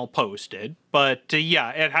channel posted, but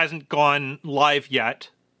it hasn't gone live yet.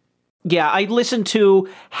 Yeah, I listened to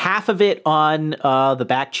half of it on the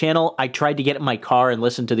back channel. I tried to get it in my car and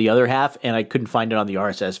listen to the other half, and I couldn't find it on the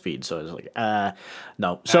RSS feed. So I was like,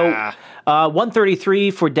 no. So 133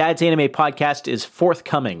 for Dad's Anime Podcast is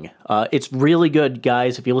forthcoming. It's really good,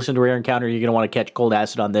 guys. If you listen to Rare Encounter, you're going to want to catch Cold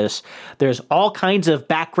Acid on this. There's all kinds of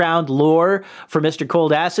background lore for Mr.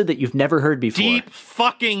 Cold Acid that you've never heard before. Deep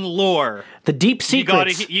fucking lore. The deep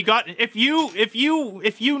secrets. You got if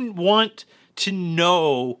you want to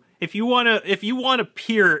know. If you want to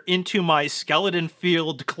peer into my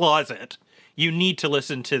skeleton-filled closet, you need to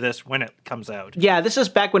listen to this when it comes out. Yeah, this is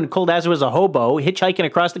back when Cold Acid was a hobo, hitchhiking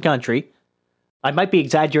across the country. I might be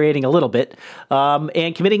exaggerating a little bit,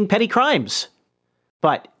 and committing petty crimes.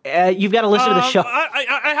 But you've got to listen to the show.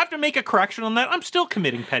 I have to make a correction on that. I'm still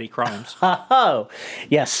committing petty crimes. Oh,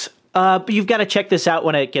 yes. But you've got to check this out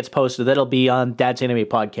when it gets posted. That'll be on Dad's Anime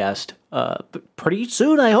Podcast pretty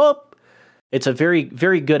soon, I hope. It's a very,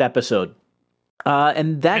 very good episode.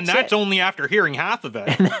 And that's only after hearing half of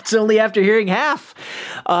it. And that's only after hearing half.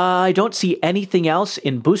 I don't see anything else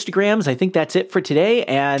in Boostergrams. I think that's it for today.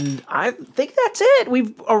 And I think that's it.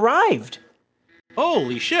 We've arrived.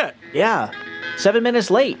 Holy shit. Yeah. 7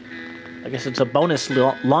 minutes late. I guess it's a bonus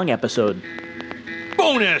long episode.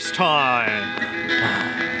 Bonus time.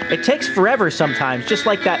 It takes forever sometimes, just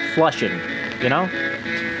like that flushing, you know?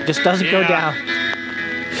 Just doesn't go down.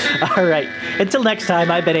 All right. Until next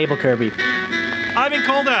time, I've been Abel Kirby. I've been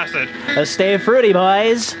Cold Acid. Stay fruity,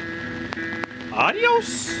 boys.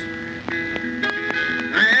 Adios.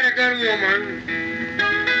 I had a good woman,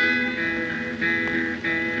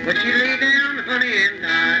 but she lay down, honey, and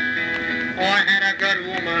died. Oh, I had a good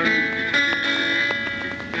woman,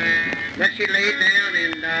 but she lay down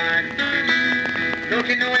and died. Don't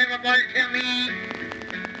you know everybody tell me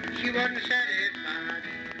she wasn't satisfied?